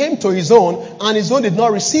 He came to his own and his own did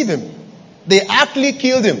not receive him. They actually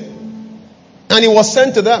killed him. And he was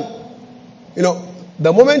sent to them. You know,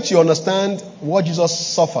 the moment you understand what Jesus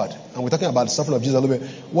suffered, and we're talking about the suffering of Jesus a little bit,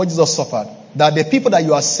 what Jesus suffered, that the people that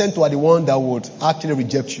you are sent to are the ones that would actually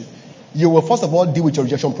reject you. You will first of all deal with your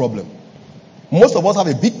rejection problem. Most of us have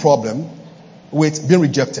a big problem with being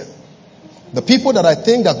rejected. The people that I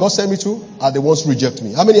think that God sent me to are the ones who reject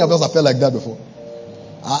me. How many of us have felt like that before?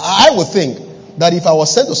 I would think that if I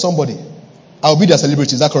was sent to somebody, I would be their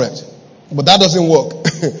celebrity. Is that correct? But that doesn't work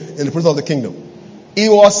in the presence of the kingdom. He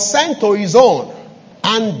was sent to his own,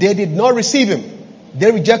 and they did not receive him.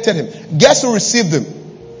 They rejected him. Guess who received him?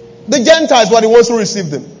 The Gentiles were the ones who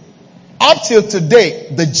received him. Up till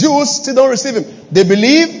today, the Jews still don't receive him. They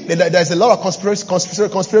believe that there's a lot of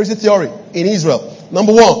conspiracy theory in Israel.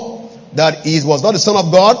 Number one, that he was not the Son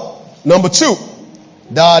of God. Number two,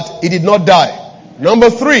 that he did not die. Number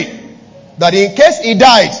three, that in case he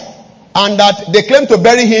died, and that they claimed to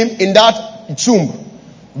bury him in that tomb,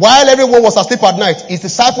 while everyone was asleep at night, his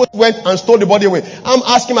disciples went and stole the body away. I'm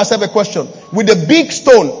asking myself a question. With the big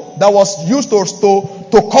stone that was used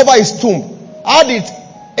to cover his tomb, how did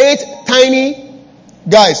 8 tiny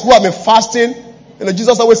guys who have been fasting,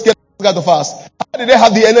 Jesus always scared guys to fast, how did they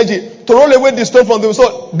have the energy to roll away the stone from them?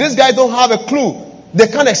 So these guys don't have a clue. They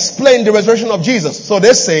can't explain the resurrection of Jesus. So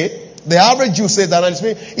they say, the average Jew says that, and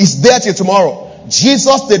it's there till tomorrow.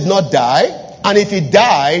 Jesus did not die, and if he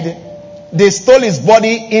died, they stole his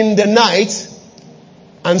body in the night,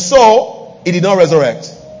 and so he did not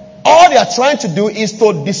resurrect. All they are trying to do is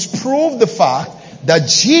to disprove the fact that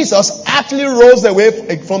Jesus actually rose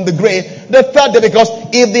away from the grave the third day, because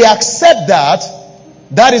if they accept that,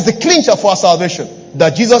 that is the clincher for our salvation.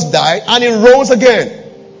 That Jesus died and he rose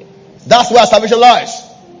again. That's where our salvation lies.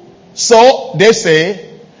 So they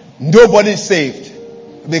say, nobody is saved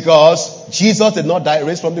Because Jesus did not die,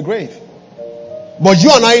 raised from the grave. But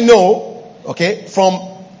you and I know, okay, from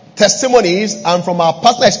testimonies and from our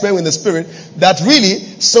personal experience in the Spirit, that really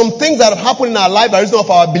some things that have happened in our life by reason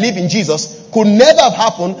of our belief in Jesus could never have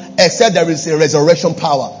happened except there is a resurrection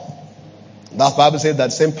power. That Bible says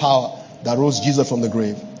that same power that rose Jesus from the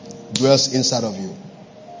grave dwells inside of you,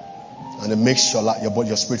 and it makes your life,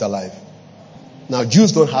 your spirit alive. Now,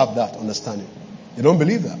 Jews don't have that understanding. They don't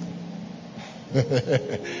believe that.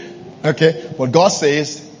 Okay, but God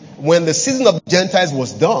says, when the season of the Gentiles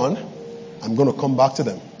was done, I'm going to come back to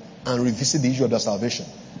them and revisit the issue of their salvation,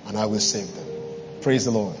 and I will save them. Praise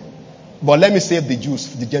the Lord. But let me save the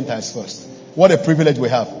Jews, the Gentiles first. What a privilege we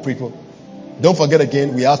have, people. Don't forget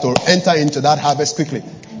again, we have to enter into that harvest quickly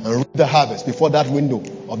and reap the harvest before that window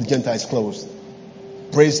of the Gentiles closed.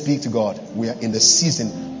 Praise be to God. We are in the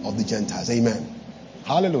season of the Gentiles. Amen.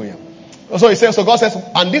 Hallelujah. So he says, so God says,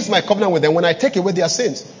 and this is my covenant with them when I take away their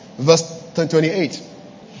sins. Verse 28.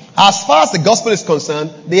 As far as the gospel is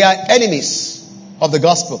concerned, they are enemies of the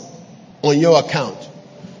gospel on your account.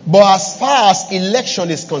 But as far as election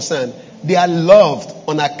is concerned, they are loved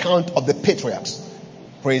on account of the patriarchs.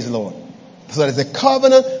 Praise the Lord. So there's a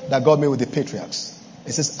covenant that God made with the patriarchs.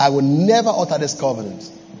 He says, I will never alter this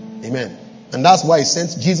covenant. Amen. And that's why he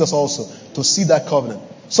sent Jesus also to see that covenant.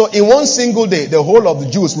 So in one single day, the whole of the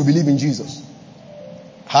Jews will believe in Jesus.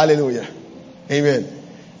 Hallelujah. Amen.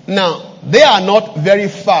 Now, they are not very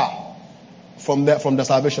far from the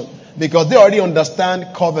salvation, because they already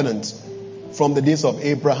understand covenant from the days of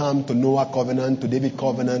Abraham to Noah covenant to David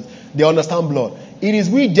covenant. They understand blood. It is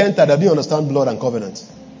we Gentiles that don't understand blood and covenant.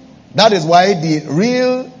 That is why the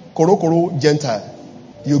real Koro Gentile,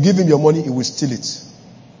 you give him your money, he will steal it.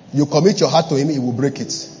 You commit your heart to him, he will break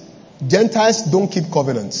it. Gentiles don't keep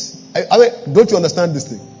covenants. I mean, don't you understand this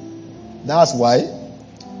thing? That's why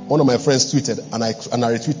one of my friends tweeted, and I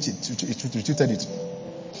retweeted it.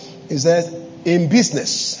 He said, in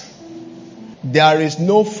business, there is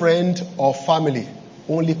no friend or family,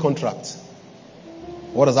 only contract.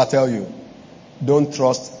 What does that tell you? Don't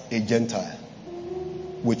trust a Gentile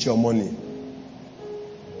with your money.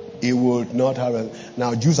 He would not have a...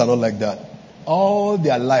 Now, Jews are not like that. All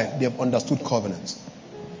their life, they have understood covenants.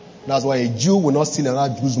 That's why a Jew will not steal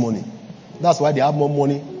another Jew's money. That's why they have more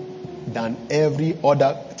money than every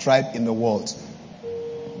other tribe in the world.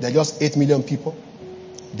 They're just 8 million people.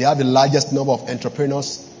 They have the largest number of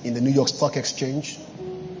entrepreneurs in the New York Stock Exchange.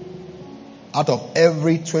 Out of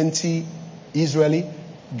every 20 Israeli,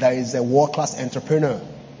 there is a world-class entrepreneur.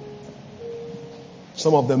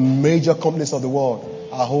 Some of the major companies of the world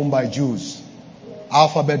are owned by Jews.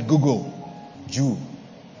 Alphabet, Google, Jew.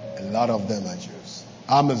 A lot of them are Jews.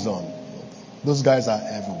 Amazon, those guys are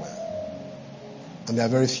everywhere. And they are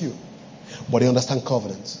very few. But they understand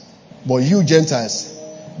covenants. But you Gentiles,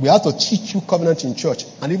 we have to teach you covenant in church.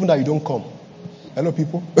 And even that you don't come. Hello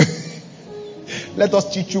people. Let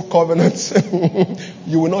us teach you covenants.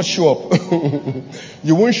 You will not show up.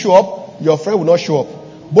 You won't show up. Your friend will not show up.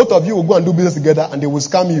 Both of you will go and do business together and they will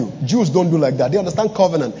scam you. Jews don't do like that. They understand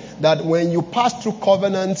covenant. That when you pass through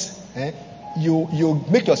covenant, you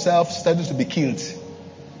make yourself scheduled to be killed.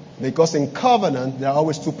 Because in covenant, there are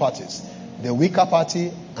always two parties. The weaker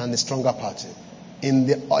party and the stronger party. In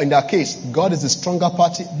their case, God is the stronger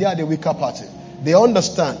party. They are the weaker party. They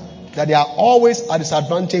understand that they are always at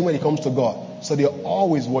disadvantage when it comes to God. So they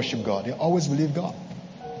always worship God. They always believe God.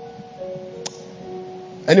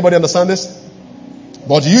 Anybody understand this?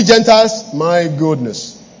 But you Gentiles, my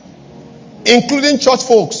goodness. Including church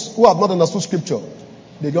folks who have not understood scripture.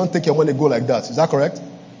 They don't take your money and go like that. Is that correct?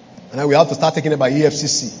 And then we have to start taking it by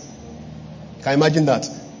EFCC. Can you imagine that?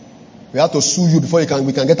 We have to sue you before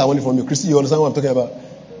we can get our money from you. Christy, you understand what I'm talking about?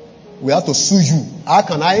 We have to sue you. How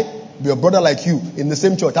can I be a brother like you in the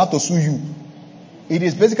same church? I have to sue you. It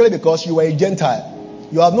is basically because you are a Gentile.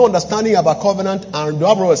 You have no understanding about covenant and you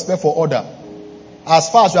have no respect for order.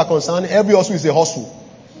 As far as you are concerned, every hustle is a hustle.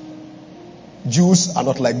 Jews are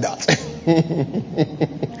not like that.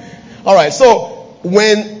 All right. So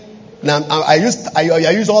when now I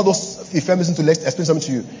use all those euphemisms to explain something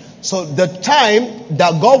to you. So the time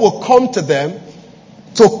that God will come to them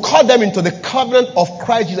to call them into the covenant of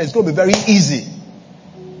Christ Jesus is going to be very easy.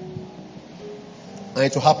 And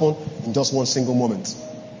it will happen in just one single moment.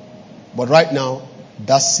 But right now,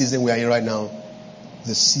 that season we are in right now,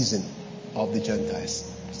 the season of the Gentiles.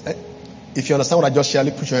 If you understand what I just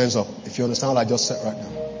shared, put your hands up. If you understand what I just said right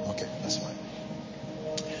now. Okay, that's fine.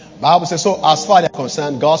 Bible says, so as far as they are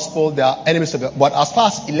concerned, gospel, they are enemies of God. But as far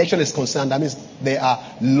as election is concerned, that means they are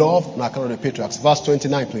loved on account of the patriarchs. Verse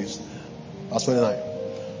 29, please. Verse 29.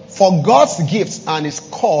 For God's gifts and his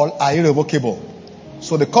call are irrevocable.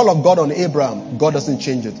 So the call of God on Abraham, God doesn't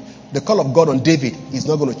change it. The call of God on David is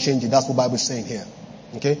not going to change it. That's what the Bible is saying here.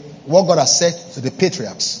 Okay? What God has said to the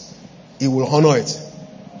patriarchs, He will honor it.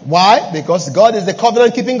 Why? Because God is the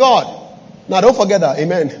covenant-keeping God. Now don't forget that.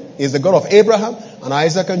 Amen. He's the God of Abraham and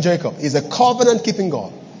Isaac and Jacob. He's a covenant-keeping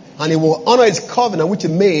God. And He will honor His covenant which He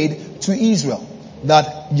made to Israel.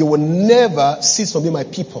 That you will never cease from being my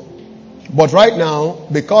people. But right now,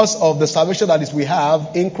 because of the salvation that is we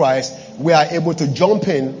have in Christ, we are able to jump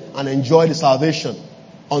in and enjoy the salvation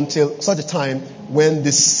until such a time when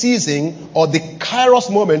the season or the kairos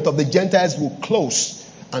moment of the Gentiles will close,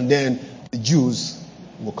 and then the Jews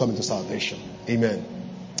will come into salvation. Amen.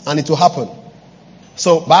 And it will happen.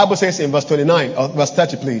 So Bible says in verse 29, or verse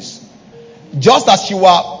 30 please, just as you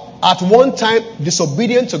are at one time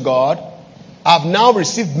disobedient to God, have now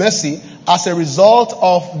received mercy as a result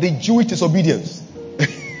of the Jewish disobedience.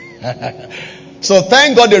 So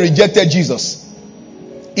thank God they rejected Jesus.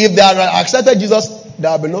 If they had accepted Jesus,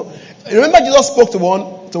 there would be no. Remember, Jesus spoke to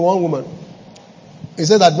one woman. He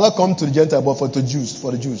said, "I've not come to the Gentiles, but for the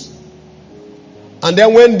Jews." And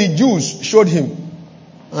then when the Jews showed Him,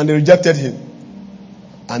 and they rejected Him,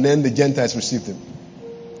 and then the Gentiles received Him.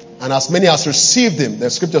 And as many as received Him,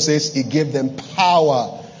 the Scripture says, He gave them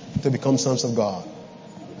power to become sons of God.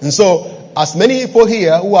 And so, as many people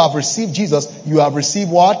here who have received Jesus, you have received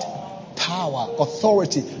what? Power,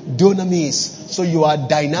 authority, dunamis. So you are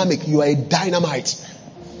dynamic. You are a dynamite.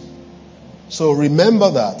 So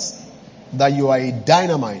remember that you are a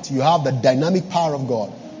dynamite. You have the dynamic power of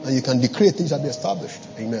God. And you can decree things that be established.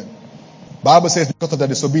 Amen. Bible says because of their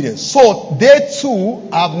disobedience. So they too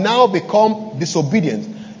have now become disobedient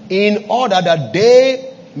in order that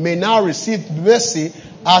they may now receive mercy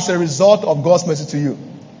as a result of God's mercy to you.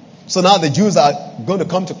 So now the Jews are going to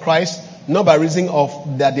come to Christ, not by reason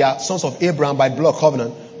of that they are sons of Abraham by blood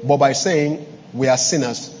covenant, but by saying we are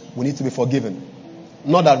sinners, we need to be forgiven.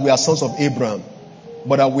 Not that we are sons of Abraham,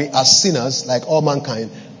 but that we are sinners like all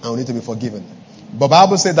mankind and we need to be forgiven. But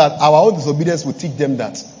Bible says that our own disobedience will teach them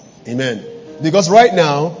that. Amen. Because right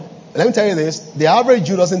now, let me tell you this, the average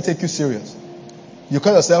Jew doesn't take you serious. You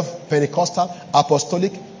call yourself Pentecostal,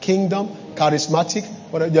 Apostolic, Kingdom, Charismatic,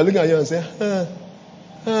 but they're looking at you and say,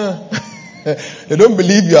 They don't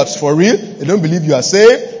believe you are for real. They don't believe you are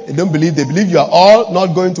saved. They believe you are all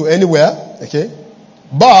not going to anywhere. Okay?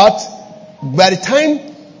 But by the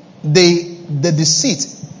time the deceit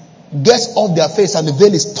gets off their face and the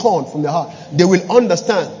veil is torn from their heart, they will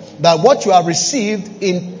understand that what you have received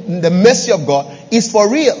in the mercy of God is for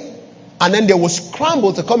real. And then they will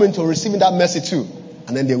scramble to come into receiving that mercy too.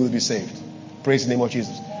 And then they will be saved. Praise the name of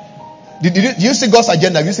Jesus. Do you see God's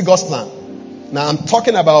agenda? Do you see God's plan? Now I'm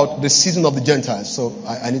talking about the season of the Gentiles. So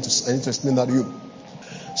I need to explain that to you.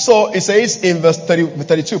 So it says in verse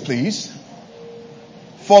 32, please.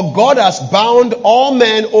 For God has bound all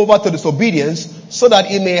men over to disobedience so that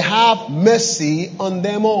He may have mercy on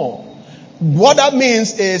them all. What that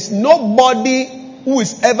means is nobody who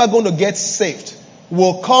is ever going to get saved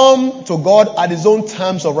will come to God at his own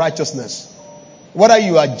terms of righteousness. Whether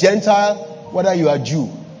you are Gentile, whether you are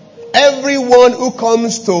Jew. Everyone who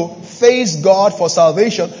comes to face God for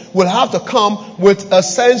salvation will have to come with a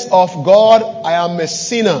sense of, God, I am a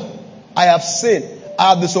sinner. I have sinned.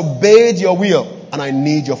 I have disobeyed your will. And I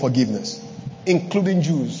need your forgiveness. Including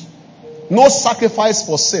Jews. No sacrifice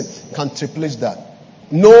for sin can replace that.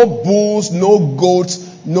 No bulls, no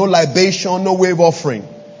goats, no libation, no wave offering.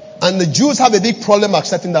 And the Jews have a big problem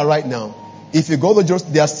accepting that right now. If you go to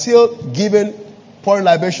Jerusalem, they are still giving pouring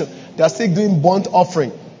libation. They are still doing burnt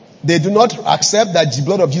offering. They do not accept that the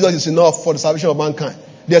blood of Jesus is enough for the salvation of mankind.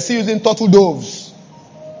 They are still using turtle doves.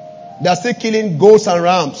 They are still killing goats and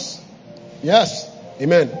rams. Yes.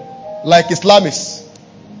 Amen. Like Islamists.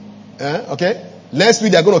 Okay? Next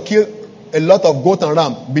week they are going to kill a lot of goat and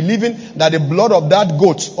ram, believing that the blood of that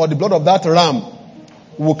goat or the blood of that ram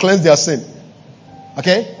will cleanse their sin.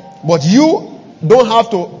 Okay? But you don't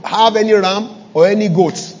have to have any ram or any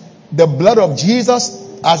goat. The blood of Jesus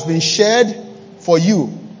has been shed for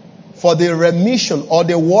you, for the remission or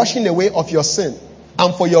the washing away of your sin,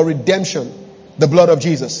 and for your redemption. The blood of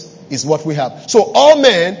Jesus is what we have. So all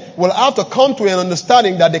men will have to come to an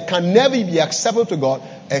understanding that they can never be acceptable to God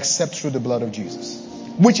except through the blood of Jesus,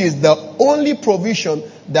 which is the only provision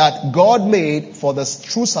that God made for the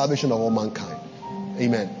true salvation of all mankind.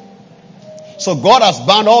 Amen. So God has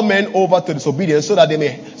bound all men over to disobedience so that He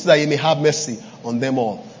may have mercy on them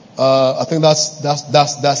all. I think that's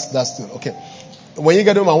good. Okay. When you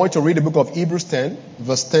get home, I want you to read the book of Hebrews 10,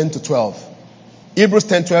 verse 10 to 12. Hebrews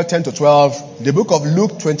 10 to 12. The book of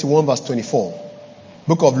Luke 21, verse 24.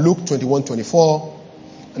 Book of Luke 21, 24.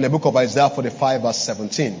 and the book of Isaiah 45 verse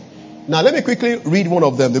 17. Now let me quickly read one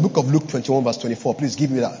of them. The book of Luke 21 verse 24. Please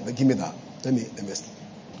give me that. Let me.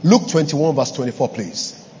 Luke 21 verse 24,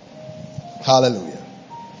 please. Hallelujah.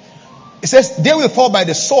 It says, they will fall by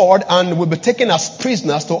the sword and will be taken as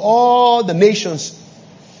prisoners to all the nations.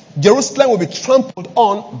 Jerusalem will be trampled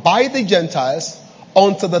on by the Gentiles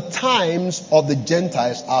until the times of the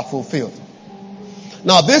Gentiles are fulfilled.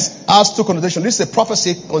 Now this has two connotations. This is a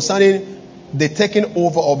prophecy concerning the taking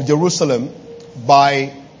over of Jerusalem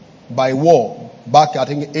by war. Back, I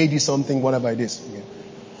think, AD something, whatever it is.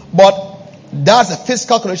 But that's a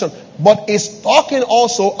physical connection. But it's talking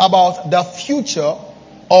also about the future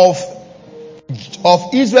of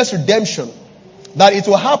Israel's redemption. That it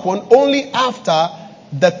will happen only after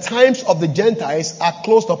the times of the Gentiles are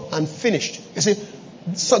closed up and finished. You see,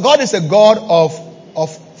 so God is a God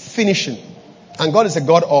of finishing. And God is a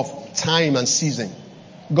God of time and season.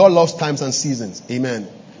 God loves times and seasons. Amen.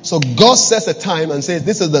 So God sets a time and says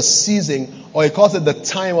this is the season, or he calls it the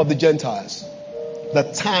time of the Gentiles. The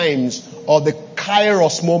times, or the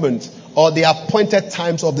Kairos moment, or the appointed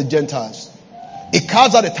times of the Gentiles. It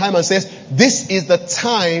carves out a time and says, this is the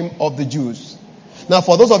time of the Jews. Now,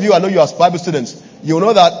 for those of you, I know you are Bible students, you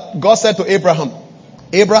know that God said to Abraham,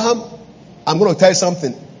 I'm going to tell you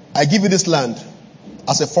something. I give you this land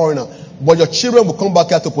as a foreigner, but your children will come back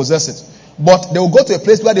here to possess it. But they will go to a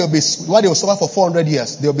place where they will suffer for 400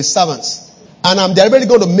 years. They will be servants. And I'm deliberately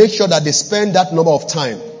going to make sure that they spend that number of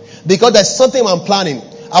time. Because there's something I'm planning.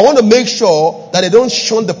 I want to make sure that they don't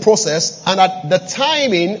shun the process and that the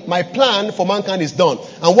timing, my plan for mankind is done.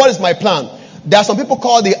 And what is my plan? There are some people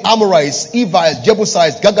called the Amorites, Evites,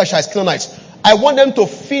 Jebusites, Girgashites, Canaanites. I want them to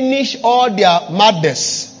finish all their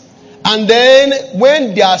madness. And then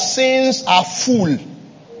when their sins are full.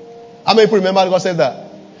 How many people remember God said that?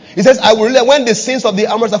 He says, I will relent when the sins of the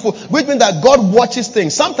Amorites are full. Which means that God watches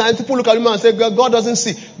things. Sometimes people look at him and say, God doesn't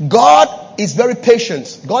see. God is very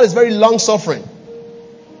patient. God is very long suffering.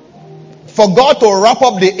 For God to wrap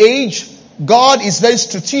up the age, God is very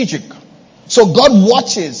strategic. So God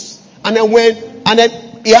watches. And then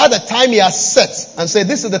he has a time he has set and say,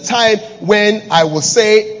 this is the time when I will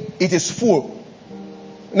say it is full.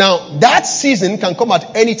 Now, that season can come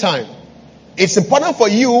at any time. It's important for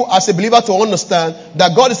you as a believer to understand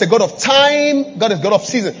that God is a God of time, God is a God of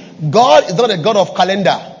season. God is not a God of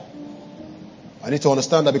calendar. I need to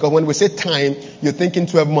understand that, because when we say time, you're thinking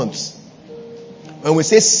 12 months. When we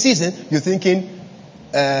say season, you're thinking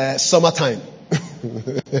summertime.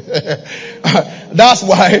 That's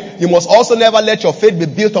why you must also never let your faith be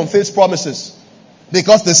built on faith's promises.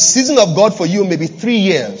 Because the season of God for you may be 3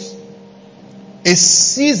 years. A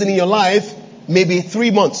season in your life may be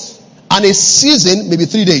 3 months. And a season may be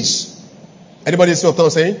 3 days. Anybody see what I'm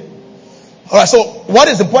saying? Alright, so what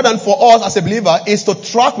is important for us as a believer is to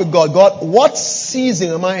track with God. God, what season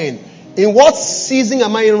am I in? In what season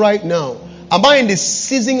am I in right now? Am I in the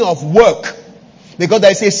season of work? Because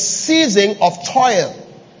there is a season of toil.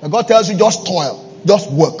 And God tells you just toil,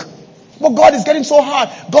 just work. But God is getting so hard.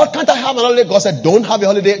 God, can't I have an holiday? God said, don't have a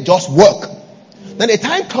holiday, just work. Then a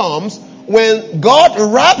time comes when God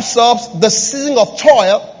wraps up the season of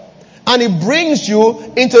toil and he brings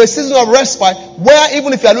you into a season of respite where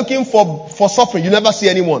even if you are looking for suffering, you never see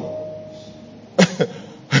anyone.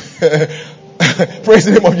 Praise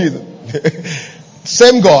the name of Jesus.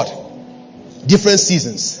 Same God, different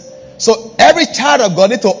seasons. So every child of God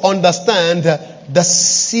needs to understand the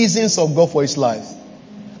seasons of God for his life.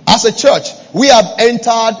 As a church, we have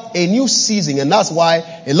entered a new season, and that's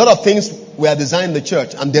why a lot of things we are designing in the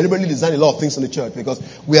church. I'm deliberately designing a lot of things in the church because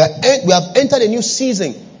we have entered a new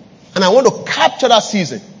season. And I want to capture that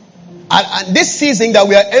season. And this season that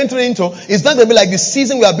we are entering into is not going to be like the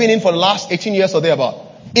season we have been in for the last 18 years or thereabout.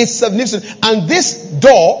 It's significant. And this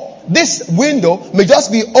door, this window, may just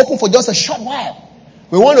be open for just a short while.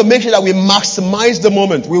 We want to make sure that we maximize the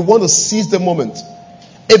moment. We want to seize the moment.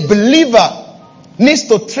 A believer needs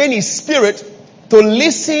to train his spirit to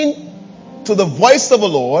listen to the voice of the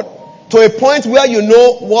Lord to a point where you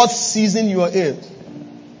know what season you are in.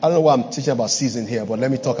 I don't know why I'm teaching about season here, but let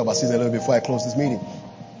me talk about season a little before I close this meeting.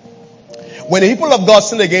 When the people of God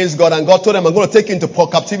sinned against God and God told them, I'm going to take you into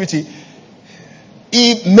captivity,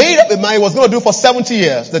 he made up his mind he was going to do for 70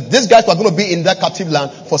 years. That these guys were going to be in that captive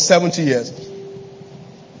land for 70 years.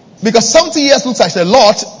 Because 70 years looks like a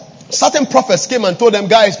lot. Certain prophets came and told them,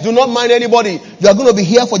 guys, do not mind anybody. You are going to be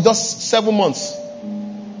here for just 7 months.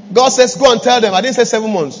 God says, go and tell them. I didn't say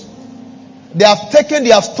 7 months. They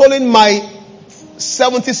have stolen my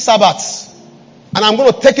 70 Sabbaths. And I'm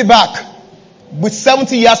going to take it back with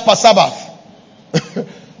 70 years per Sabbath.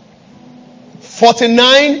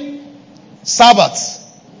 49 Sabbaths.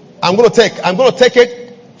 I'm going to take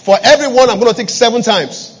it for everyone. I'm going to take 7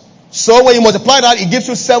 times. So when you multiply that, it gives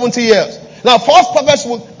you 70 years. Now, false prophets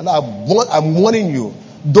will, and I'm warning you,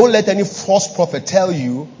 don't let any false prophet tell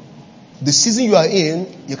you the season you are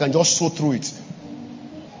in, you can just sow through it.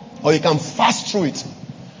 Or you can fast through it.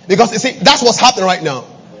 Because you see, that's what's happening right now.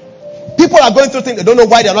 People are going through things, they don't know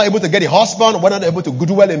why they're not able to get a husband, or why they're not able to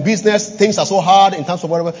do well in business. Things are so hard in terms of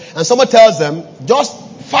whatever. And someone tells them, just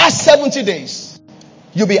fast 70 days.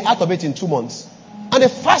 You'll be out of it in 2 months. And they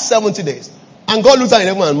fast 70 days. And God looks at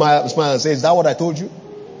him and smiles and says, is that what I told you?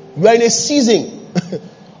 You are in a season.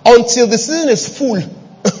 Until the season is full.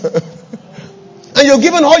 And you've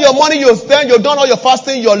given all your money, you've spent, you've done all your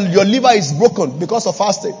fasting, your liver is broken because of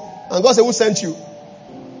fasting. And God said, who sent you?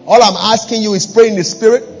 All I'm asking you is pray in the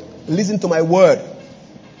spirit. Listen to my word.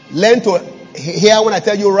 Learn to hear when I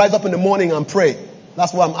tell you rise up in the morning and pray.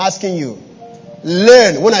 That's what I'm asking you.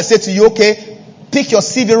 Learn when I say to you, okay, pick your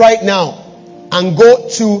CV right now and go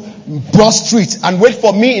to Broad Street and wait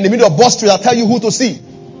for me in the middle of Broad Street. I'll tell you who to see.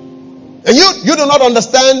 And you do not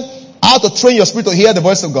understand how to train your spirit to hear the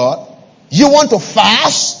voice of God. You want to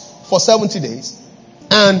fast for 70 days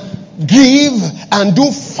and give and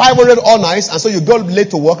do 500 all nights, and so you go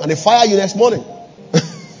late to work and they fire you next morning.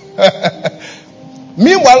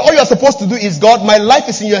 Meanwhile, all you're supposed to do is, God, my life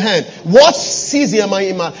is in your hand. What season am I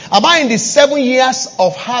in? Am I in the 7 years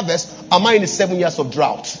of harvest? Am I in the 7 years of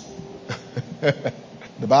drought?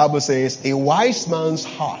 The Bible says a wise man's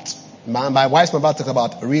heart. By wise man, I talk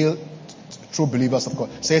about real, true believers of God.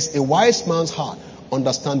 Says a wise man's heart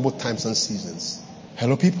understand both times and seasons.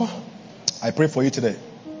 Hello, people. I pray for you today.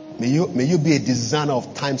 May you be a designer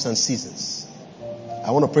of times and seasons.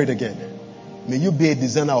 I want to pray it again. May you be a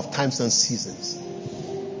designer of times and seasons.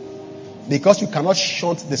 Because you cannot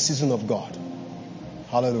shunt the season of God.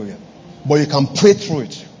 Hallelujah. But you can pray through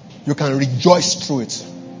it. You can rejoice through it.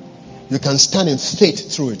 You can stand in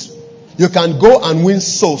faith through it. You can go and win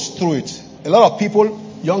souls through it. A lot of people,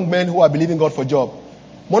 young men who are believing God for a job,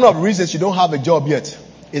 one of the reasons you don't have a job yet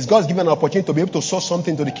is God's given an opportunity to be able to sow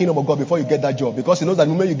something to the kingdom of God before you get that job. Because He knows that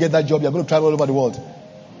the moment you get that job, you're going to travel all over the world.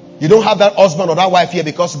 You don't have that husband or that wife here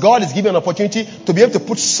because God is giving an opportunity to be able to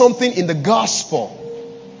put something in the gospel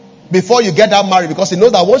before you get that married. Because He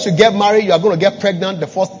knows that once you get married, you are going to get pregnant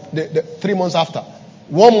the 3 months after.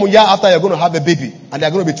 1 year after, you're going to have a baby. And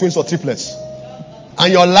they're going to be twins or triplets.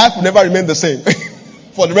 And your life will never remain the same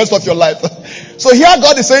for the rest of your life. So here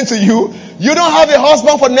God is saying to you, you don't have a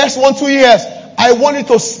husband for the next 1-2 years. I want you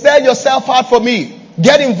to spare yourself out for me.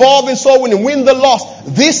 Get involved in soul winning. Win the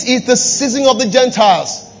lost. This is the season of the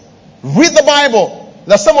Gentiles. Read the Bible.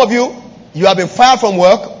 There's some of you, you have been fired from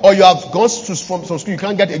work or you have gone from school. You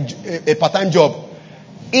can't get a part-time job.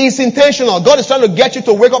 It's intentional. God is trying to get you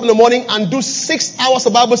to wake up in the morning and do 6 hours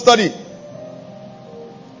of Bible study.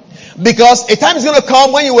 Because a time is going to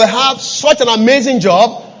come when you will have such an amazing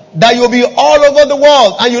job that you'll be all over the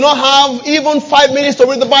world and you'll not have even 5 minutes to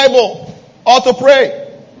read the Bible or to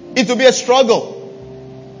pray. It will be a struggle.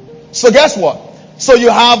 So guess what? So you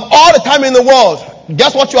have all the time in the world.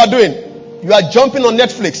 Guess what you are doing? You are jumping on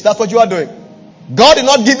Netflix. That's what you are doing. God did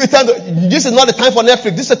not give you time. This is not the time for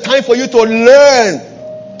Netflix. This is a time for you to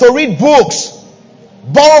learn, to read books.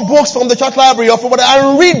 Borrow books from the church library or from whatever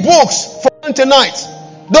and read books from tonight.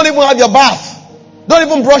 Don't even have your bath. Don't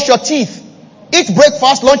even brush your teeth. Eat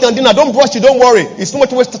breakfast, lunch and dinner. Don't brush it. Don't worry. It's too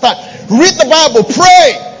much waste of time. Read the Bible.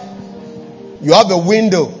 Pray. You have a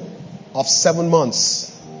window of 7 months.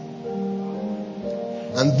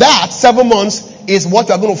 And that 7 months is what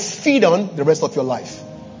you are going to feed on the rest of your life.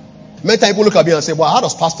 Many times people look at me and say, well, how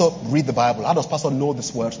does pastor read the Bible? How does pastor know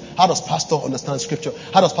these words? How does pastor understand scripture?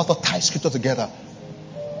 How does pastor tie scripture together?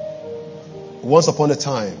 Once upon a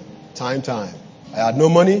time, I had no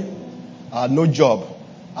money. I had no job.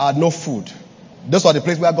 I had no food. This was the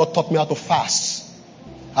place where God taught me how to fast.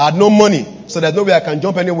 I had no money, so there's no way I can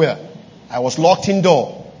jump anywhere. I was locked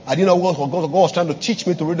indoor. I didn't know what God was trying to teach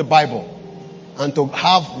me to read the Bible and to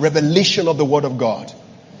have revelation of the Word of God.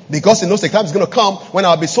 Because He knows the time is going to come when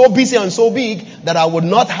I'll be so busy and so big that I would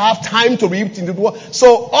not have time to read into the Word.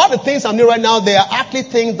 So all the things I'm doing right now, they are actually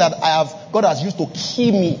things that God has used to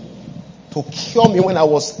kill me, to cure me when I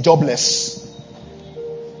was jobless.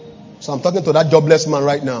 So I'm talking to that jobless man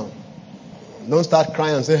right now. Don't start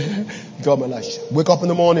crying and say, God, my life. Wake up in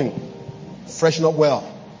the morning, freshen up well,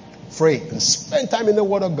 pray, and spend time in the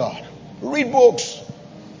Word of God. Read books.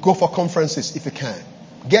 Go for conferences if you can.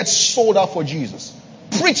 Get sold out for Jesus.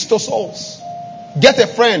 Preach to souls. Get a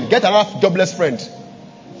friend. Get another jobless friend.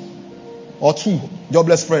 Or 2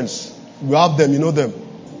 jobless friends. You have them, you know them.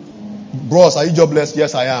 Bros, are you jobless?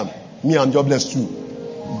 Yes, I am. Me, I'm jobless too.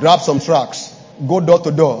 Grab some tracts. go door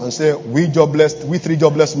to door and say, we three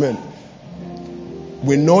jobless men,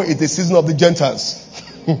 we know it's the season of the Gentiles.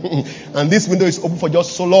 And this window is open for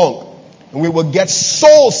just so long. And we will get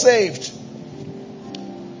souls saved.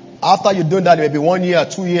 After you're doing that, it may be 1 year,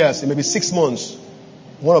 2 years, it may be 6 months.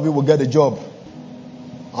 One of you will get a job.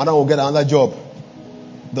 Another will get another job.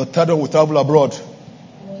 The third one will travel abroad.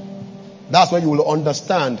 That's when you will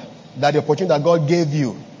understand that the opportunity that God gave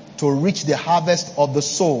you to reach the harvest of the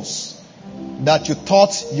souls that you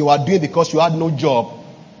thought you were doing because you had no job,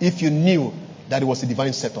 if you knew that it was a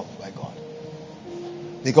divine setup by God.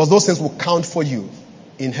 Because those things will count for you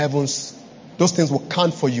in heavens. Those things will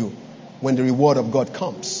count for you when the reward of God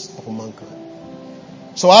comes upon mankind.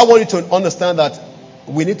 So I want you to understand that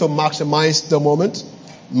we need to maximize the moment,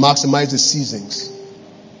 maximize the seasons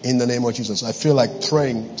in the name of Jesus. I feel like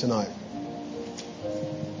praying tonight.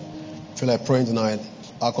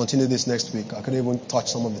 I'll continue this next week. I can even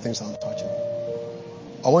touch some of the things I'm touching.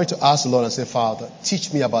 I want you to ask the Lord and say, Father,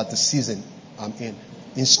 teach me about the season I'm in.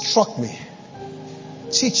 Instruct me.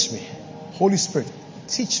 Teach me. Holy Spirit,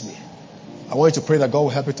 teach me. I want you to pray that God will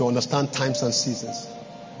help you to understand times and seasons.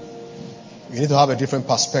 You need to have a different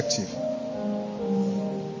perspective.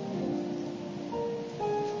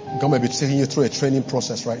 God may be taking you through a training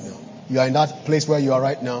process right now. You are in that place where you are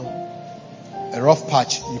right now. A rough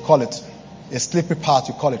patch, you call it. A slippery path,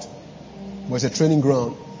 you call it. But it's a training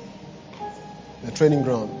ground. A training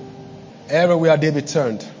ground. Everywhere David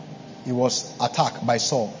turned, he was attacked by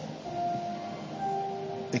Saul.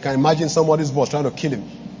 You can imagine somebody's boss trying to kill him.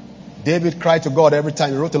 David cried to God every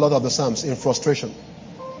time. He wrote a lot of the Psalms in frustration.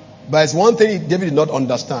 But it's one thing David did not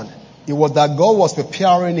understand. It was that God was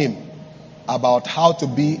preparing him about how to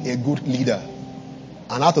be a good leader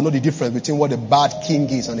and how to know the difference between what a bad king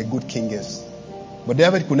is and a good king is. But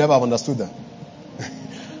David could never have understood that.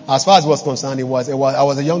 As far as he was concerned, I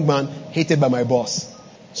was a young man hated by my boss.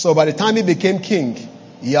 So by the time he became king,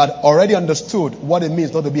 he had already understood what it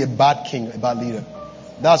means not to be a bad king, a bad leader.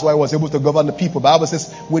 That's why he was able to govern the people. The Bible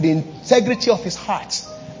says, with the integrity of his heart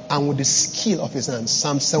and with the skill of his hands.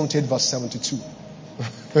 Psalm 78 verse 72.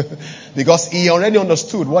 Because he already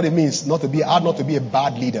understood what it means not to be a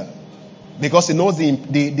bad leader. Because he knows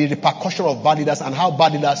the repercussion of bad leaders and how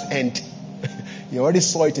bad leaders end. He already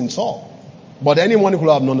saw it in Saul. But anyone who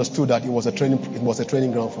would have understood that it was a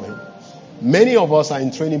training ground for him. Many of us are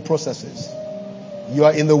in training processes. You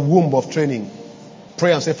are in the womb of training.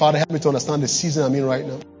 Pray and say, Father, help me to understand the season I'm in right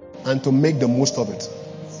now and to make the most of it.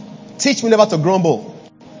 Teach me never to grumble,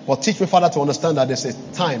 but teach me, Father, to understand that there's a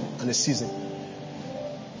time and a season.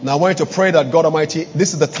 Now I want you to pray that God Almighty,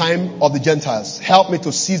 this is the time of the Gentiles. Help me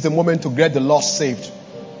to seize the moment to get the lost saved.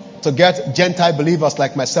 To get Gentile believers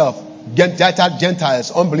like myself,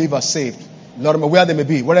 Gentiles, unbelievers saved. Lord, where they may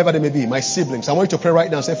be, wherever they may be, my siblings. I want you to pray right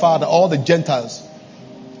now and say, Father, all the Gentiles,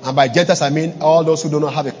 and by Gentiles I mean all those who do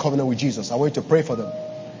not have a covenant with Jesus. I want you to pray for them.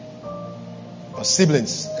 Your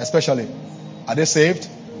siblings, especially. Are they saved?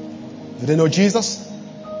 Do they know Jesus?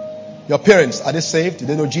 Your parents, are they saved? Do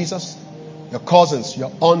they know Jesus? Your cousins,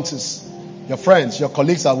 your aunties, your friends, your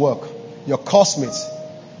colleagues at work, your classmates,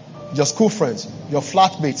 your school friends, your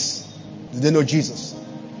flatmates, do they know Jesus?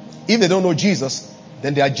 If they don't know Jesus,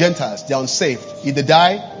 then they are Gentiles. They are unsaved. If they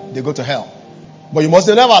die, they go to hell. But you must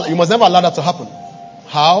never allow that to happen.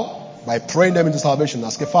 How? By praying them into salvation.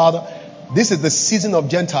 Ask, Father, this is the season of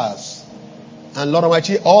Gentiles. And Lord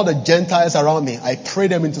Almighty, all the Gentiles around me, I pray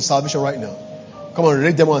them into salvation right now. Come on,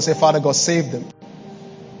 read them and say, Father God, save them.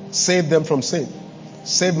 Save them from sin.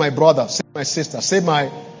 Save my brother. Save my sister. Save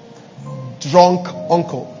my drunk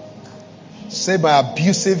uncle. Save my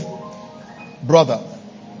abusive brother.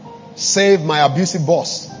 Save my abusive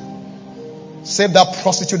boss. Save that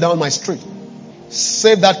prostitute down my street.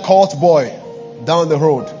 Save that cult boy down the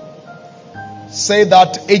road. Save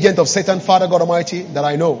that agent of Satan, Father God Almighty, that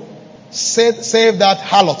I know. Save that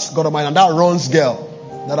harlot, God Almighty, and that runs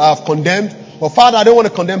girl that I have condemned. But Father, I don't want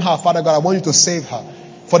to condemn her. Father God, I want you to save her.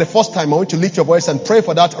 For the first time, I want you to lift your voice and pray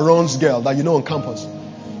for that runs girl that you know on campus.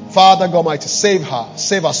 Father God Almighty, save her.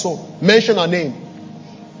 Save her soul. Mention her name.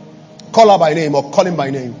 Call her by name or call him by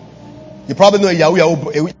name. You probably know a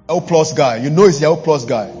Yahoo Plus guy. You know he's a Yahoo Plus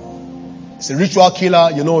guy. He's a ritual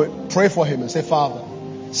killer. You know it. Pray for him and say, Father,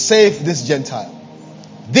 save this Gentile.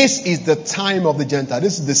 This is the time of the Gentile.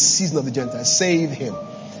 This is the season of the Gentile. Save him.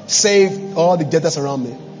 Save all the Gentiles around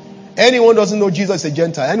me. Anyone doesn't know Jesus is a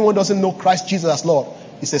Gentile. Anyone doesn't know Christ Jesus as Lord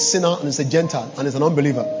is a sinner and is a Gentile and is an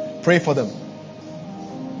unbeliever. Pray for them.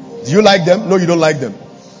 Do you like them? No, you don't like them.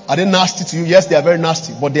 Are they nasty to you? Yes, they are very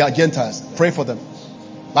nasty, but they are Gentiles. Pray for them.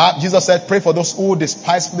 Jesus said, pray for those who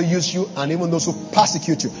despisefully use you and even those who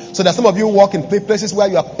persecute you. So there are some of you who work in places where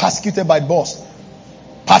you are persecuted by the boss.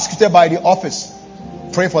 persecuted by the office.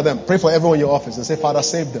 Pray for them. Pray for everyone in your office and say, Father,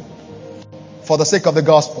 save them. For the sake of the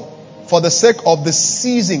gospel. For the sake of the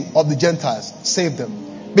seizing of the Gentiles, save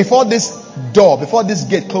them. Before this door, before this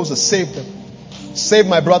gate closes, save them. Save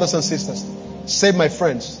my brothers and sisters. Save my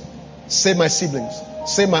friends. Save my siblings.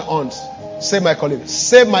 Save my aunts. Save my colleagues.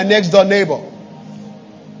 Save my next door neighbor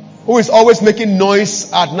who is always making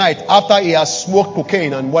noise at night after he has smoked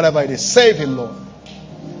cocaine and whatever it is. Save him, Lord.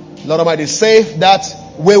 Lord Almighty, save that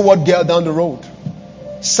wayward girl down the road.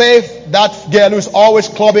 Save that girl who is always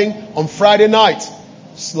clubbing on Friday night.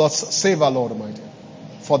 Lord, save her, Lord Almighty,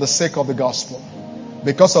 for the sake of the gospel.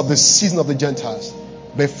 Because of the season of the Gentiles.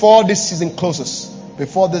 Before this season closes,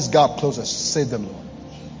 before this gap closes, save them, Lord.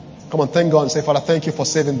 Come on, thank God and say, Father, thank you for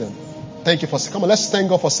saving them. Thank you for, come on, let's thank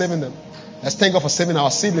God for saving them. Let's thank God for saving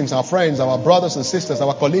our siblings, our friends, our brothers and sisters,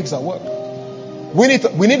 our colleagues at work. We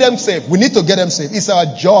need them saved. We need to get them saved. It's our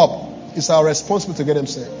job. It's our responsibility to get them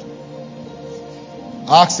saved.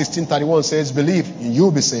 Acts 16:31 says, believe and you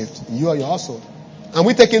will be saved. You and your household. And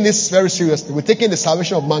we're taking this very seriously. We're taking the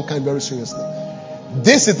salvation of mankind very seriously.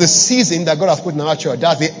 This is the season that God has put in our church.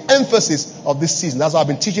 That's the emphasis of this season. That's what I've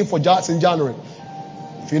been teaching for since January.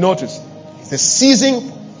 If you notice, it's the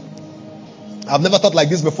season. I've never thought like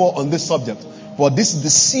this before on this subject. But this is the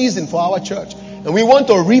season for our church. And we want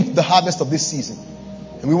to reap the harvest of this season.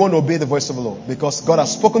 And we want to obey the voice of the Lord. Because God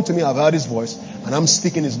has spoken to me, I've heard His voice, and I'm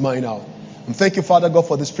speaking His mind out. And thank you, Father God,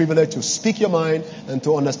 for this privilege to speak your mind and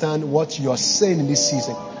to understand what you are saying in this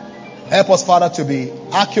season. Help us, Father, to be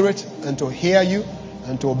accurate and to hear you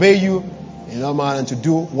and to obey you in our mind and to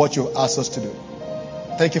do what you asked us to do.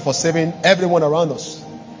 Thank you for saving everyone around us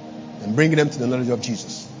and bringing them to the knowledge of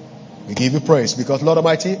Jesus. We give you praise because, Lord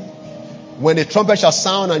Almighty, when the trumpet shall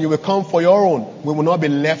sound and you will come for your own, we will not be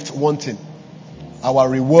left wanting. Our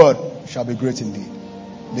reward shall be great indeed.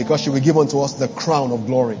 Because you will give unto us the crown of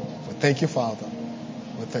glory. We thank you, Father.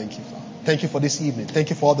 We thank you, Father. Thank you for this evening. Thank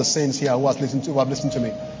you for all the saints here who have listened to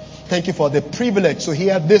me. Thank you for the privilege to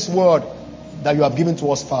hear this word that you have given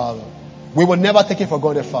to us, Father. We will never take it for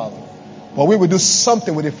granted, Father. But we will do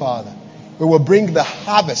something with it, Father. We will bring the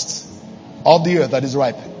harvest of the earth that is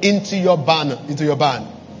ripe into your barn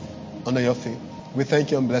under your feet. We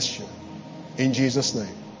thank you and bless you. In Jesus'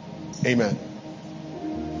 name. Amen.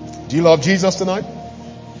 Do you love Jesus tonight?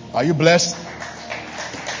 Are you blessed?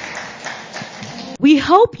 We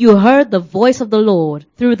hope you heard the voice of the Lord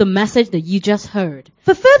through the message that you just heard.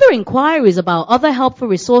 For further inquiries about other helpful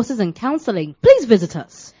resources and counseling, please visit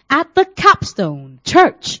us at the Capstone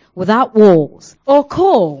Church Without Walls or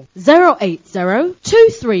call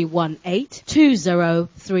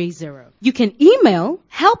 080-2318-2030. You can email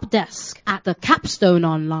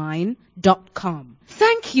helpdesk@thecapstoneonline.com.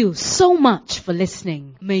 Thank you so much for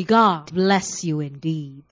listening. May God bless you indeed.